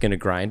that person's going to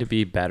grind to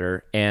be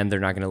better, and they're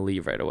not going to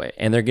leave right away.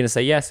 And they're going to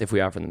say yes if we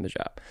offer them the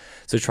job.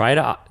 So try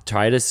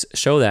to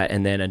show that.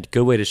 And then a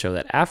good way to show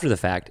that after the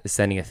fact is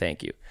sending a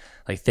thank you.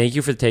 Like, thank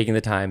you for taking the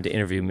time to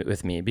interview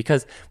with me,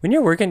 because when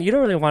you're working, you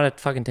don't really want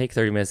to fucking take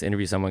 30 minutes to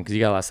interview someone because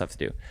you got a lot of stuff to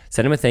do.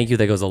 Send them a thank you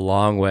that goes a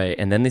long way,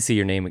 and then they see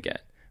your name again,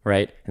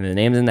 right? And the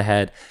name's in the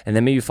head, and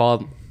then maybe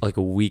follow up like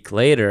a week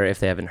later if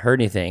they haven't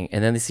heard anything,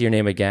 and then they see your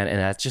name again, and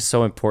that's just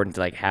so important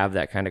to like have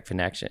that kind of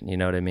connection. You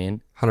know what I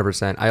mean?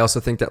 100%. I also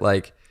think that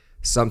like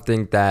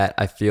something that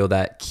I feel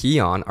that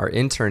Keon, our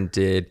intern,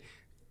 did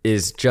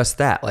is just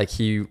that. Like,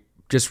 he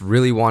just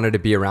really wanted to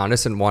be around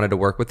us and wanted to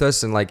work with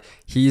us, and like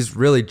he's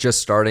really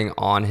just starting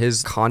on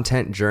his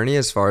content journey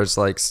as far as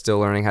like still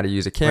learning how to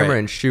use a camera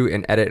and shoot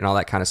and edit and all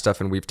that kind of stuff,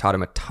 and we've taught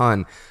him a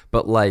ton.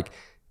 But like,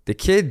 the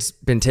kid's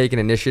been taking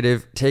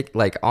initiative,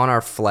 like on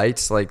our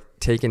flights, like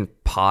taking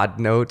pod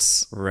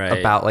notes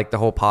about like the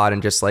whole pod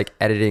and just like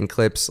editing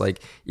clips.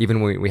 Like,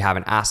 even when we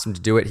haven't asked him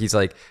to do it, he's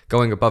like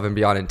going above and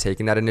beyond and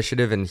taking that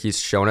initiative, and he's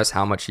shown us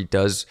how much he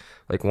does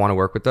like want to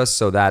work with us.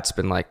 So that's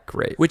been like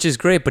great. Which is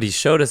great, but he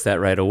showed us that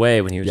right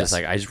away when he was just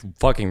like, I just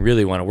fucking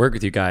really want to work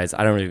with you guys.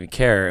 I don't really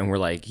care. And we're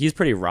like, he's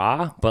pretty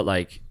raw, but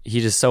like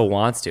he just so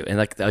wants to. And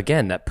like,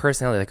 again, that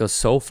personality that goes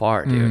so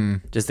far,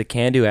 dude. Just the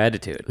can-do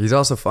attitude. He's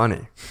also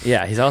funny.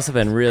 Yeah, he's also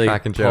been really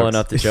pulling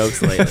up the jokes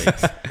lately.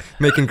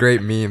 Making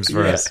great memes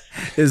for us.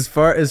 As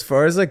far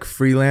as like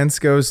freelance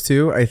goes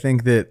too, I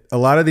think that a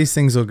lot of these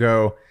things will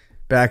go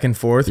back and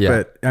forth.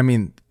 But I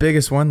mean,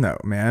 biggest one though,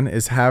 man,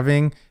 is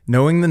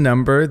knowing the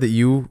number that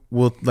you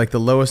will, like the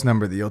lowest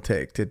number that you'll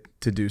take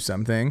to do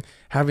something,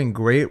 having a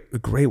great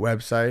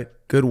website,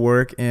 good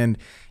work. And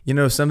you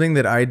know, something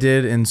that I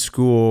did in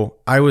school,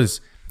 I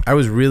was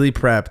really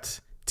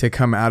prepped to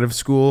come out of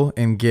school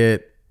and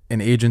get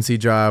an agency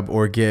job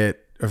or get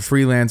a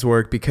freelance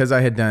work, because I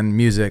had done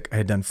music, I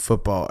had done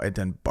football, I had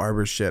done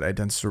barber shit, I had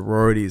done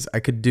sororities.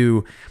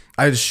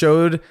 I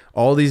showed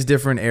all these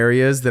different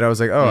areas that I was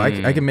like, oh,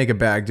 I can make a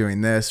bag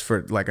doing this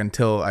for like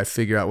until I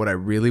figure out what I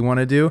really want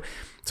to do.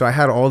 So I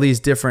had all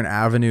these different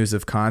avenues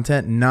of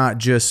content, not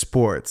just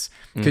sports.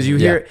 Because you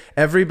hear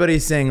everybody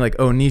saying like,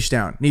 oh, niche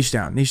down.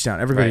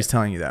 Everybody's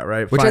telling you that,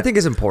 right? Which I think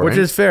is important. Which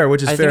is fair. I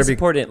think it's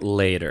important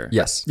later.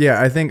 Yes.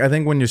 Yeah, I think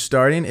when you're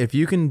starting, if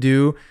you can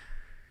do,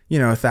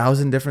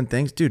 1,000 different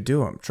things, dude,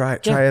 do them. Try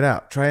it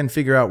out. Try and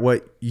figure out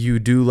what you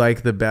do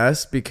like the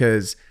best,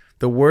 because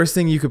the worst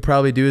thing you could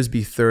probably do is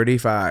be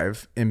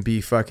 35 and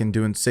be fucking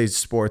doing, say,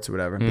 sports or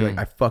whatever, and be like,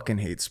 I fucking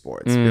hate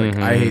sports. Be like,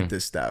 I hate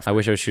this stuff. I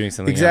wish I was shooting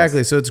something Exactly.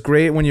 else. So it's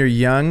great when you're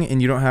young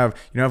and you don't have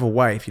a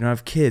wife, you don't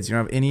have kids, you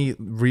don't have any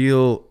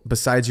real,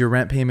 besides your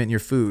rent payment and your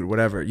food,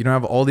 whatever. You don't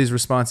have all these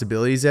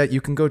responsibilities yet. You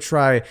can go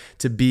try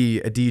to be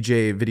a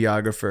DJ,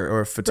 videographer, or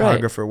a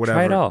photographer, whatever.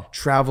 Try it all.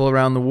 Travel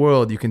around the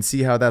world. You can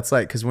see how that's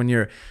like. Because when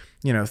you're,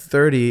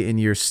 30 and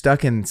you're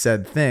stuck in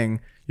said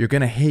thing, you're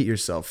going to hate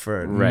yourself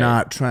for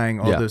not trying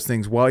all those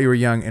things while you were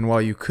young and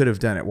while you could have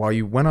done it, while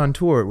you went on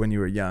tour when you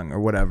were young or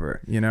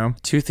whatever,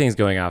 Two things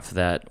going off of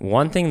that.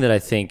 One thing that I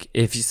think,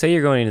 if you say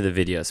you're going into the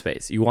video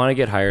space, you want to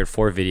get hired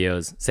for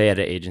videos, say at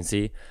an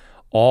agency,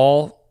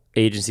 all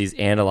agencies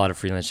and a lot of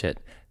freelance shit,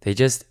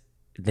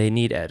 they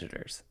need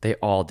editors. They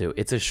all do.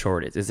 It's a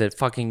shortage. It's a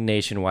fucking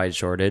nationwide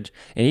shortage.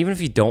 And even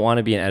if you don't want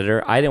to be an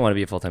editor, I didn't want to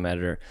be a full-time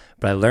editor,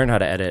 but I learned how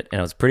to edit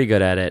and I was pretty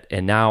good at it.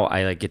 And now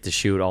I like get to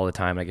shoot all the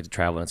time and I get to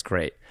travel and it's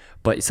great.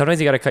 But sometimes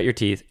you got to cut your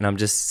teeth. And I'm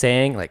just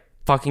saying, like,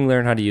 fucking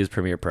learn how to use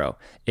Premiere Pro.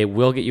 It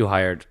will get you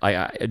hired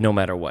no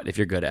matter what if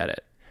you're good at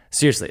it.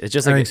 Seriously, it's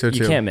just like I think so you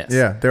too. can't miss.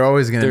 Yeah, they're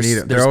always going to need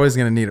it. They're always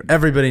going to need it.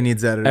 Everybody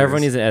needs editors.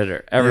 Everyone needs an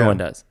editor. Everyone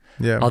does.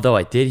 Yeah. Although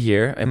I did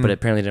hear, but it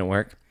apparently didn't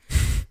work.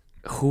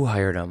 Who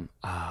hired them?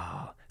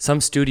 Some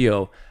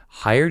studio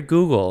hired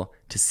Google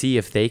to see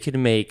if they could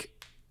make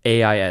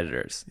AI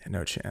editors. Yeah,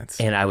 no chance.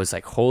 And I was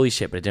like, holy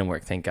shit, but it didn't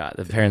work. Thank God.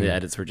 Apparently the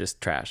edits were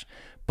just trash.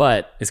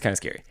 But it's kind of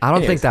scary. I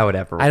don't think that would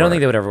ever work. I don't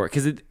think that would ever work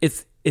because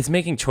it's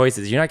making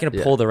choices. You're not going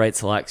to pull the right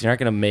selects. You're not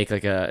going to make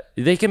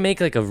they can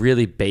make like a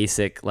really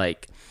basic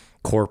like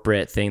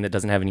corporate thing that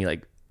doesn't have any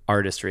like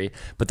artistry.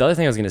 But the other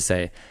thing I was going to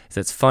say is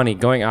it's funny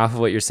going off of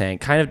what you're saying,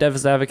 kind of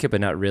devil's advocate,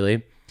 but not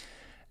really.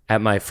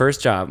 At my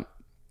first job,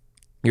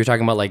 you're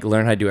talking about like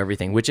learn how to do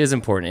everything, which is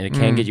important and it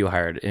can get you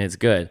hired and it's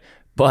good.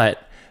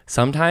 But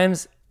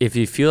sometimes if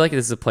you feel like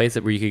this is a place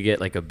where you could get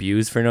like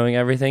abused for knowing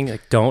everything,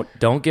 like don't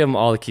give them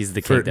all the keys to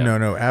the kingdom.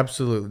 No,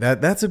 absolutely.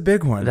 That's a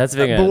big one. That's a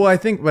big one.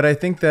 one. But I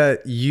think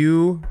that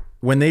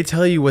when they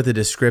tell you what the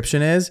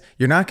description is,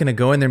 you're not going to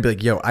go in there and be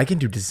like, yo, I can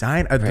do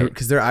design,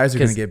 because their eyes are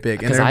going to get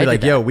big. And they're going to be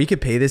like, yo, we could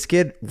pay this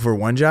kid for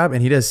one job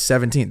and he does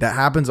 17. That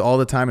happens all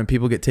the time and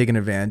people get taken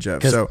advantage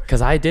of.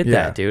 Because I did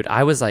that, dude.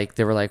 I was like,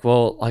 they were like,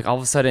 well, like all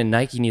of a sudden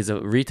Nike needs a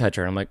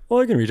retoucher. And I'm like, well,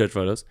 I can retouch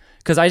photos.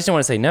 Because I just didn't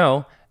want to say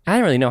no. I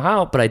didn't really know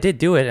how, but I did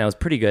do it and I was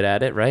pretty good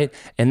at it, right?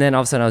 And then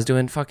all of a sudden I was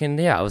doing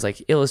I was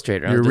like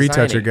Illustrator. You're a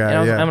retoucher guy,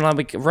 I'm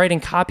like writing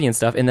copy and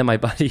stuff. And then my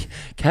buddy,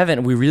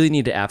 Kevin, we really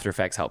needed After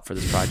Effects help for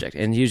this project.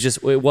 And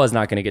it was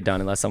not going to get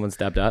done unless someone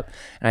stepped up.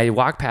 And I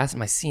walk past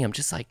him, I see him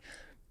just like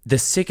the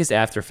sickest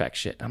After Effects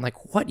shit. I'm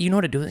like, what? You know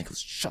how to do it? And he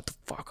goes, shut the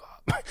fuck up.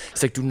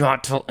 He's like, do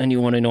not tell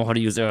anyone I know how to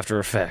use After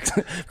Effects.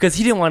 Because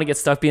he didn't want to get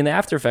stuck being the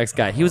After Effects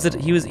guy. He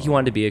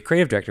wanted to be a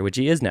creative director, which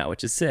he is now,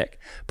 which is sick.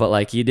 But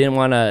like he didn't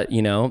want to,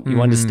 he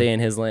wanted to stay in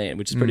his lane,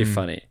 which is pretty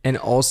funny. And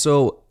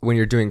also when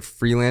you're doing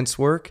freelance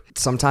work,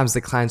 sometimes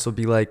the clients will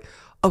be like,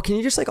 oh, can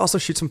you just like also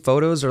shoot some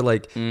photos, or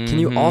like, can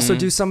you also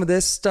do some of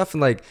this stuff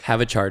and like have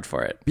a charge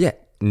for it? Yeah.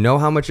 Know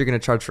how much you're going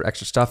to charge for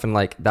extra stuff. And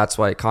like, that's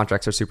why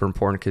contracts are super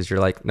important, because you're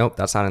like, nope,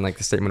 that's not in like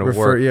the statement of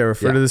work.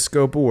 Refer to the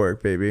scope of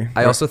work, baby.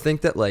 I also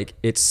think that like,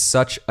 it's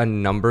such a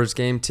numbers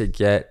game to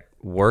get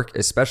work,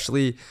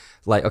 especially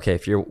like, okay,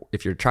 if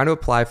you're trying to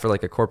apply for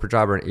like a corporate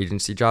job or an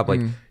agency job,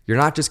 like you're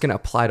not just going to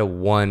apply to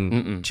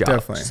one job.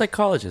 Definitely. Just like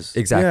colleges.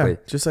 Exactly. Yeah,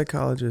 just like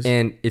colleges.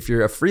 And if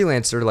you're a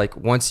freelancer, like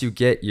once you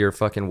get your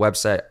fucking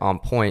website on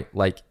point,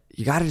 like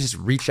you got to just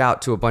reach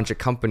out to a bunch of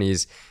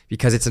companies,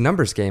 because it's a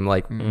numbers game.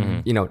 Like,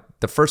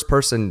 the first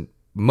person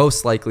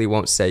most likely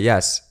won't say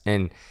yes.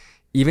 And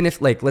even if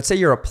like, let's say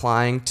you're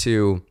applying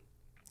to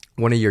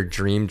one of your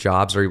dream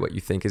jobs, or what you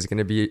think is going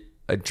to be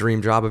a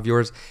dream job of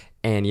yours,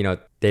 and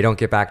they don't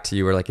get back to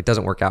you, or like it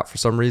doesn't work out for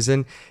some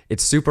reason,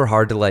 it's super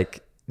hard to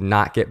like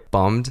not get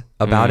bummed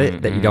about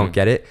it that you don't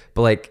get it.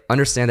 But like,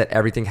 understand that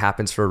everything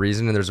happens for a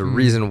reason, and there's a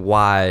reason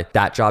why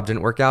that job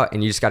didn't work out,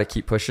 and you just got to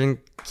keep pushing,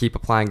 keep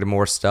applying to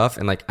more stuff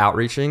and like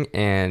outreaching,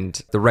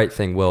 and the right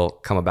thing will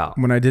come about.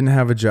 When I didn't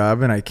have a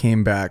job and I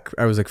came back,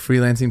 I was like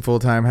freelancing full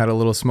time, had a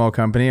little small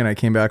company, and I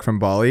came back from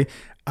Bali.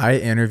 I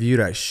interviewed,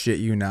 I shit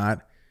you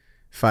not,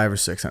 500 or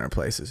 600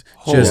 places.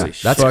 Holy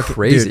shit. That's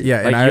crazy. Dude,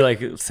 yeah. Like and you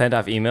like sent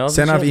off emails?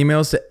 Sent off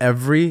emails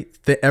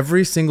to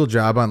every single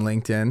job on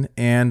LinkedIn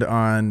and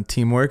on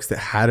Teamworks that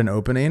had an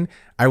opening.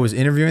 I was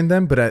interviewing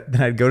them, but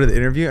then I'd go to the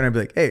interview and I'd be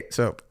like, hey,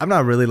 so I'm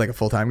not really like a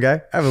full-time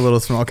guy. I have a little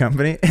small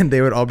company. And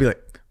they would all be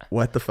like,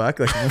 what the fuck?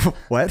 Like,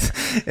 what?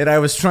 And I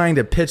was trying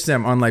to pitch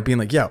them on like being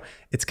like, yo,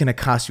 it's going to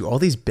cost you all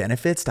these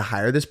benefits to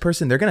hire this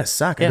person. They're going to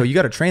suck. I go, you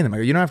got to train them. I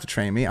go, you don't have to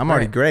train me. I'm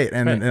already great.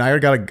 And I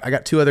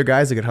got two other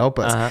guys that could help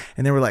us.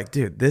 And they were like,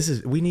 dude,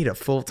 we need a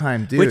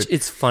full-time dude. Which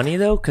it's funny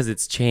though, because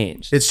it's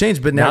changed. It's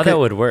changed, but now that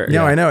would work.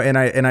 No, I know.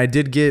 And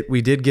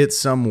we did get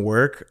some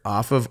work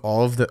off of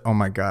all of the, oh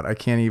my God,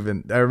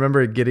 I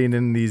remember getting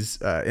in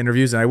these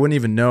interviews and I wouldn't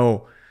even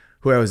know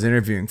who I was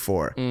interviewing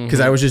for,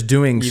 because I was just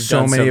doing You've so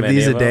done many so of many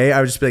these of a day.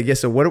 I would just be like, yeah,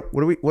 so what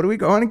are we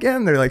going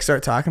again? They're like,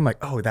 start talking. I'm like,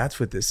 oh, that's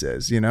what this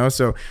is, you know?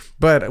 So,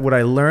 but what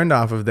I learned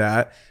off of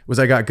that was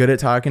I got good at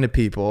talking to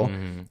people,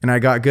 and I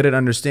got good at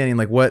understanding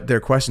like what their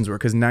questions were,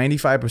 because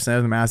 95%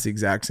 of them asked the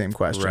exact same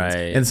questions.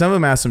 Right. And some of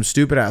them asked some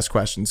stupid ass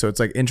questions. So it's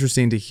like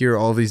interesting to hear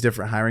all these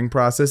different hiring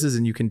processes,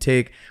 and you can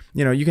take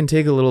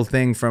a little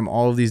thing from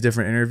all of these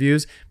different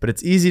interviews, but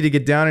it's easy to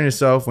get down on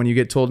yourself when you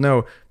get told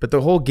no. But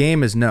the whole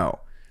game is no.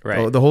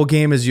 Right. The whole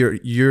game is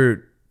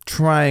you're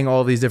trying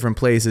all these different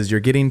places. You're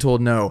getting told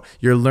no.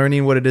 You're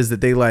learning what it is that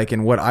they like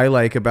and what I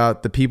like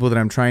about the people that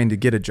I'm trying to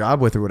get a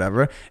job with or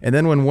whatever. And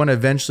then when one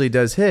eventually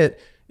does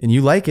hit and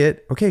you like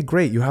it, okay,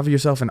 great. You have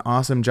yourself an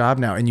awesome job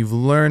now, and you've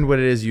learned what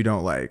it is you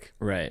don't like.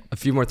 Right. A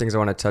few more things I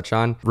want to touch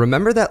on.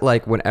 Remember that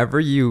like whenever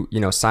you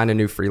sign a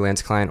new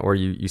freelance client or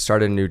you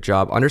start a new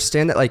job,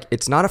 understand that like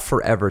it's not a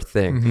forever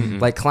thing.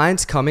 Like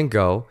clients come and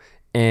go.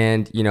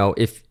 And,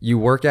 if you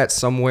work at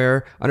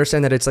somewhere,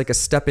 understand that it's like a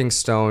stepping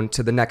stone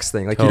to the next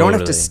thing. Like you don't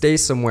have to stay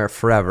somewhere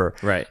forever.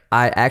 Right.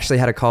 I actually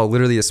had a call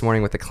literally this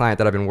morning with a client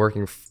that I've been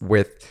working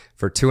with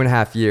for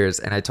 2.5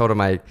 years. And I told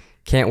him I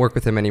can't work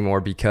with him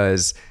anymore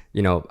because,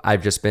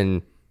 I've just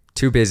been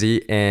too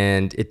busy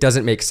and it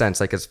doesn't make sense.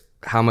 Like it's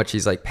how much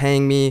he's like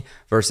paying me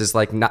versus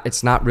like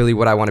it's not really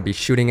what I want to be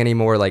shooting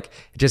anymore. Like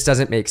it just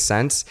doesn't make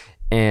sense.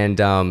 And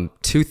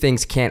two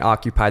things can't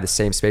occupy the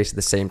same space at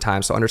the same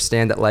time. So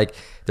understand that like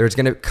there's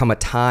going to come a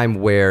time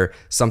where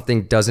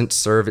something doesn't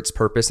serve its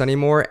purpose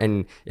anymore.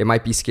 And it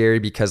might be scary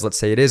because let's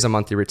say it is a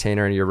monthly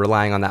retainer and you're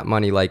relying on that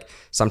money. Like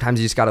sometimes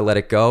you just got to let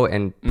it go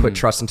and put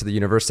trust into the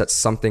universe that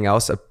something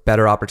else, a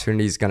better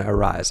opportunity is going to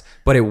arise.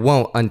 But it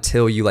won't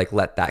until you like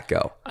let that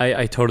go.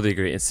 I totally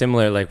agree. It's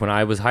similar. Like when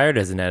I was hired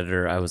as an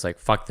editor, I was like,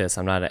 fuck this.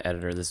 I'm not an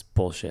editor. This is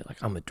bullshit. Like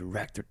I'm a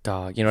director,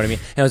 dog. You know what I mean?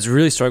 And I was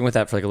really struggling with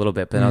that for like a little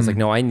bit. But then I was like,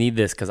 no, I need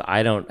this because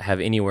I don't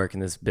have any work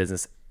in this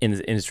business, in this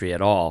industry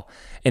at all.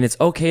 And it's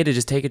okay to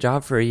just take a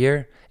job for a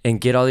year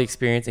and get all the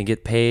experience and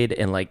get paid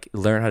and like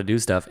learn how to do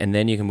stuff. And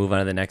then you can move on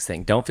to the next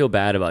thing. Don't feel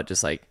bad about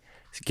just like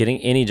getting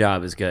any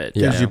job is good.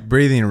 Gives you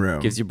breathing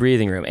room. Gives you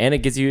breathing room and it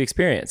gives you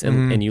experience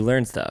and you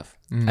learn stuff.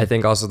 I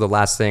think also the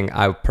last thing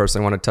I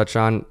personally want to touch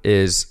on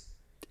is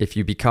if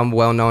you become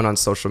well known on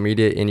social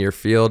media in your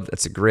field,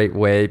 that's a great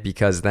way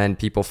because then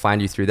people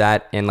find you through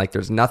that. And like,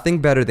 there's nothing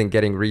better than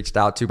getting reached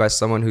out to by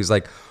someone who's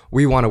like,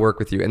 we want to work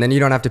with you. And then you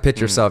don't have to pitch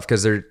yourself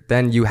because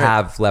then you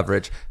have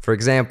leverage. For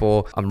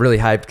example, I'm really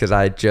hyped because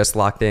I just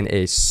locked in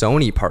a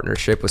Sony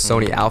partnership with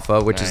Sony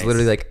Alpha, which is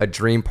literally like a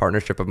dream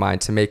partnership of mine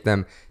to make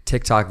them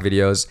TikTok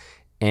videos.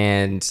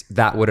 And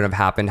that wouldn't have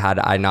happened had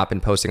I not been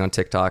posting on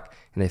TikTok,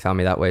 and they found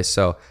me that way.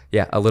 So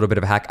yeah, a little bit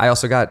of a hack. I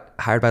also got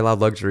hired by Loud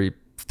Luxury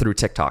through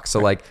TikTok. So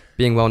like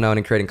being well known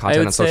and creating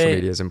content on social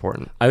media is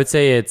important. I would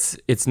say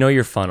it's know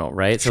your funnel,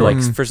 right? So like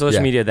for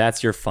social media,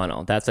 that's your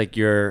funnel. That's like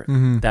your,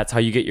 that's how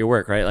you get your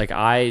work, right? Like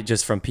I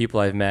just from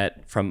people I've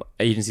met from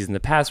agencies in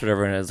the past,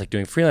 whatever, and I was like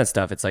doing freelance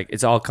stuff. It's like,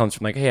 it's all comes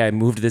from like, hey, I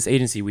moved to this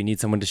agency. We need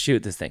someone to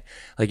shoot this thing.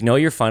 Like know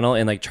your funnel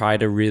and like try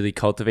to really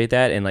cultivate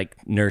that and like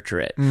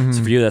nurture it.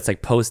 So for you, that's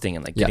like posting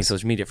and like getting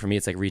social media. For me,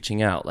 it's like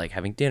reaching out, like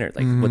having dinner,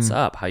 like what's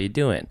up? How you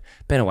doing?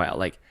 Been a while.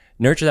 Like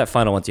nurture that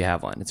funnel once you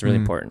have one. It's really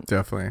important.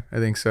 Definitely. I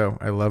think so.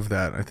 I love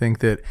that. I think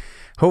that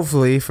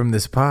hopefully from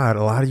this pod,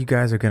 a lot of you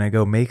guys are going to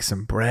go make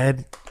some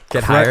bread.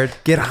 Get hired,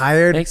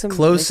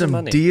 close some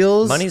money.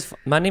 deals.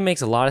 Money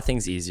makes a lot of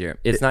things easier.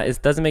 It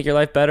doesn't make your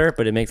life better,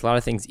 but it makes a lot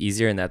of things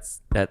easier, and that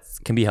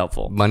can be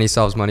helpful. Money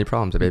solves money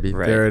problems, baby.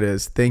 Right. There it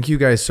is. Thank you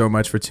guys so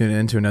much for tuning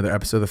in to another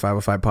episode of the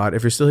 505 Pod.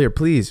 If you're still here,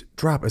 please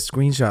drop a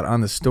screenshot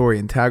on the story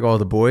and tag all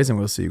the boys, and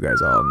we'll see you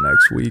guys all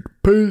next week.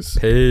 Peace.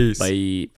 Peace. Bye.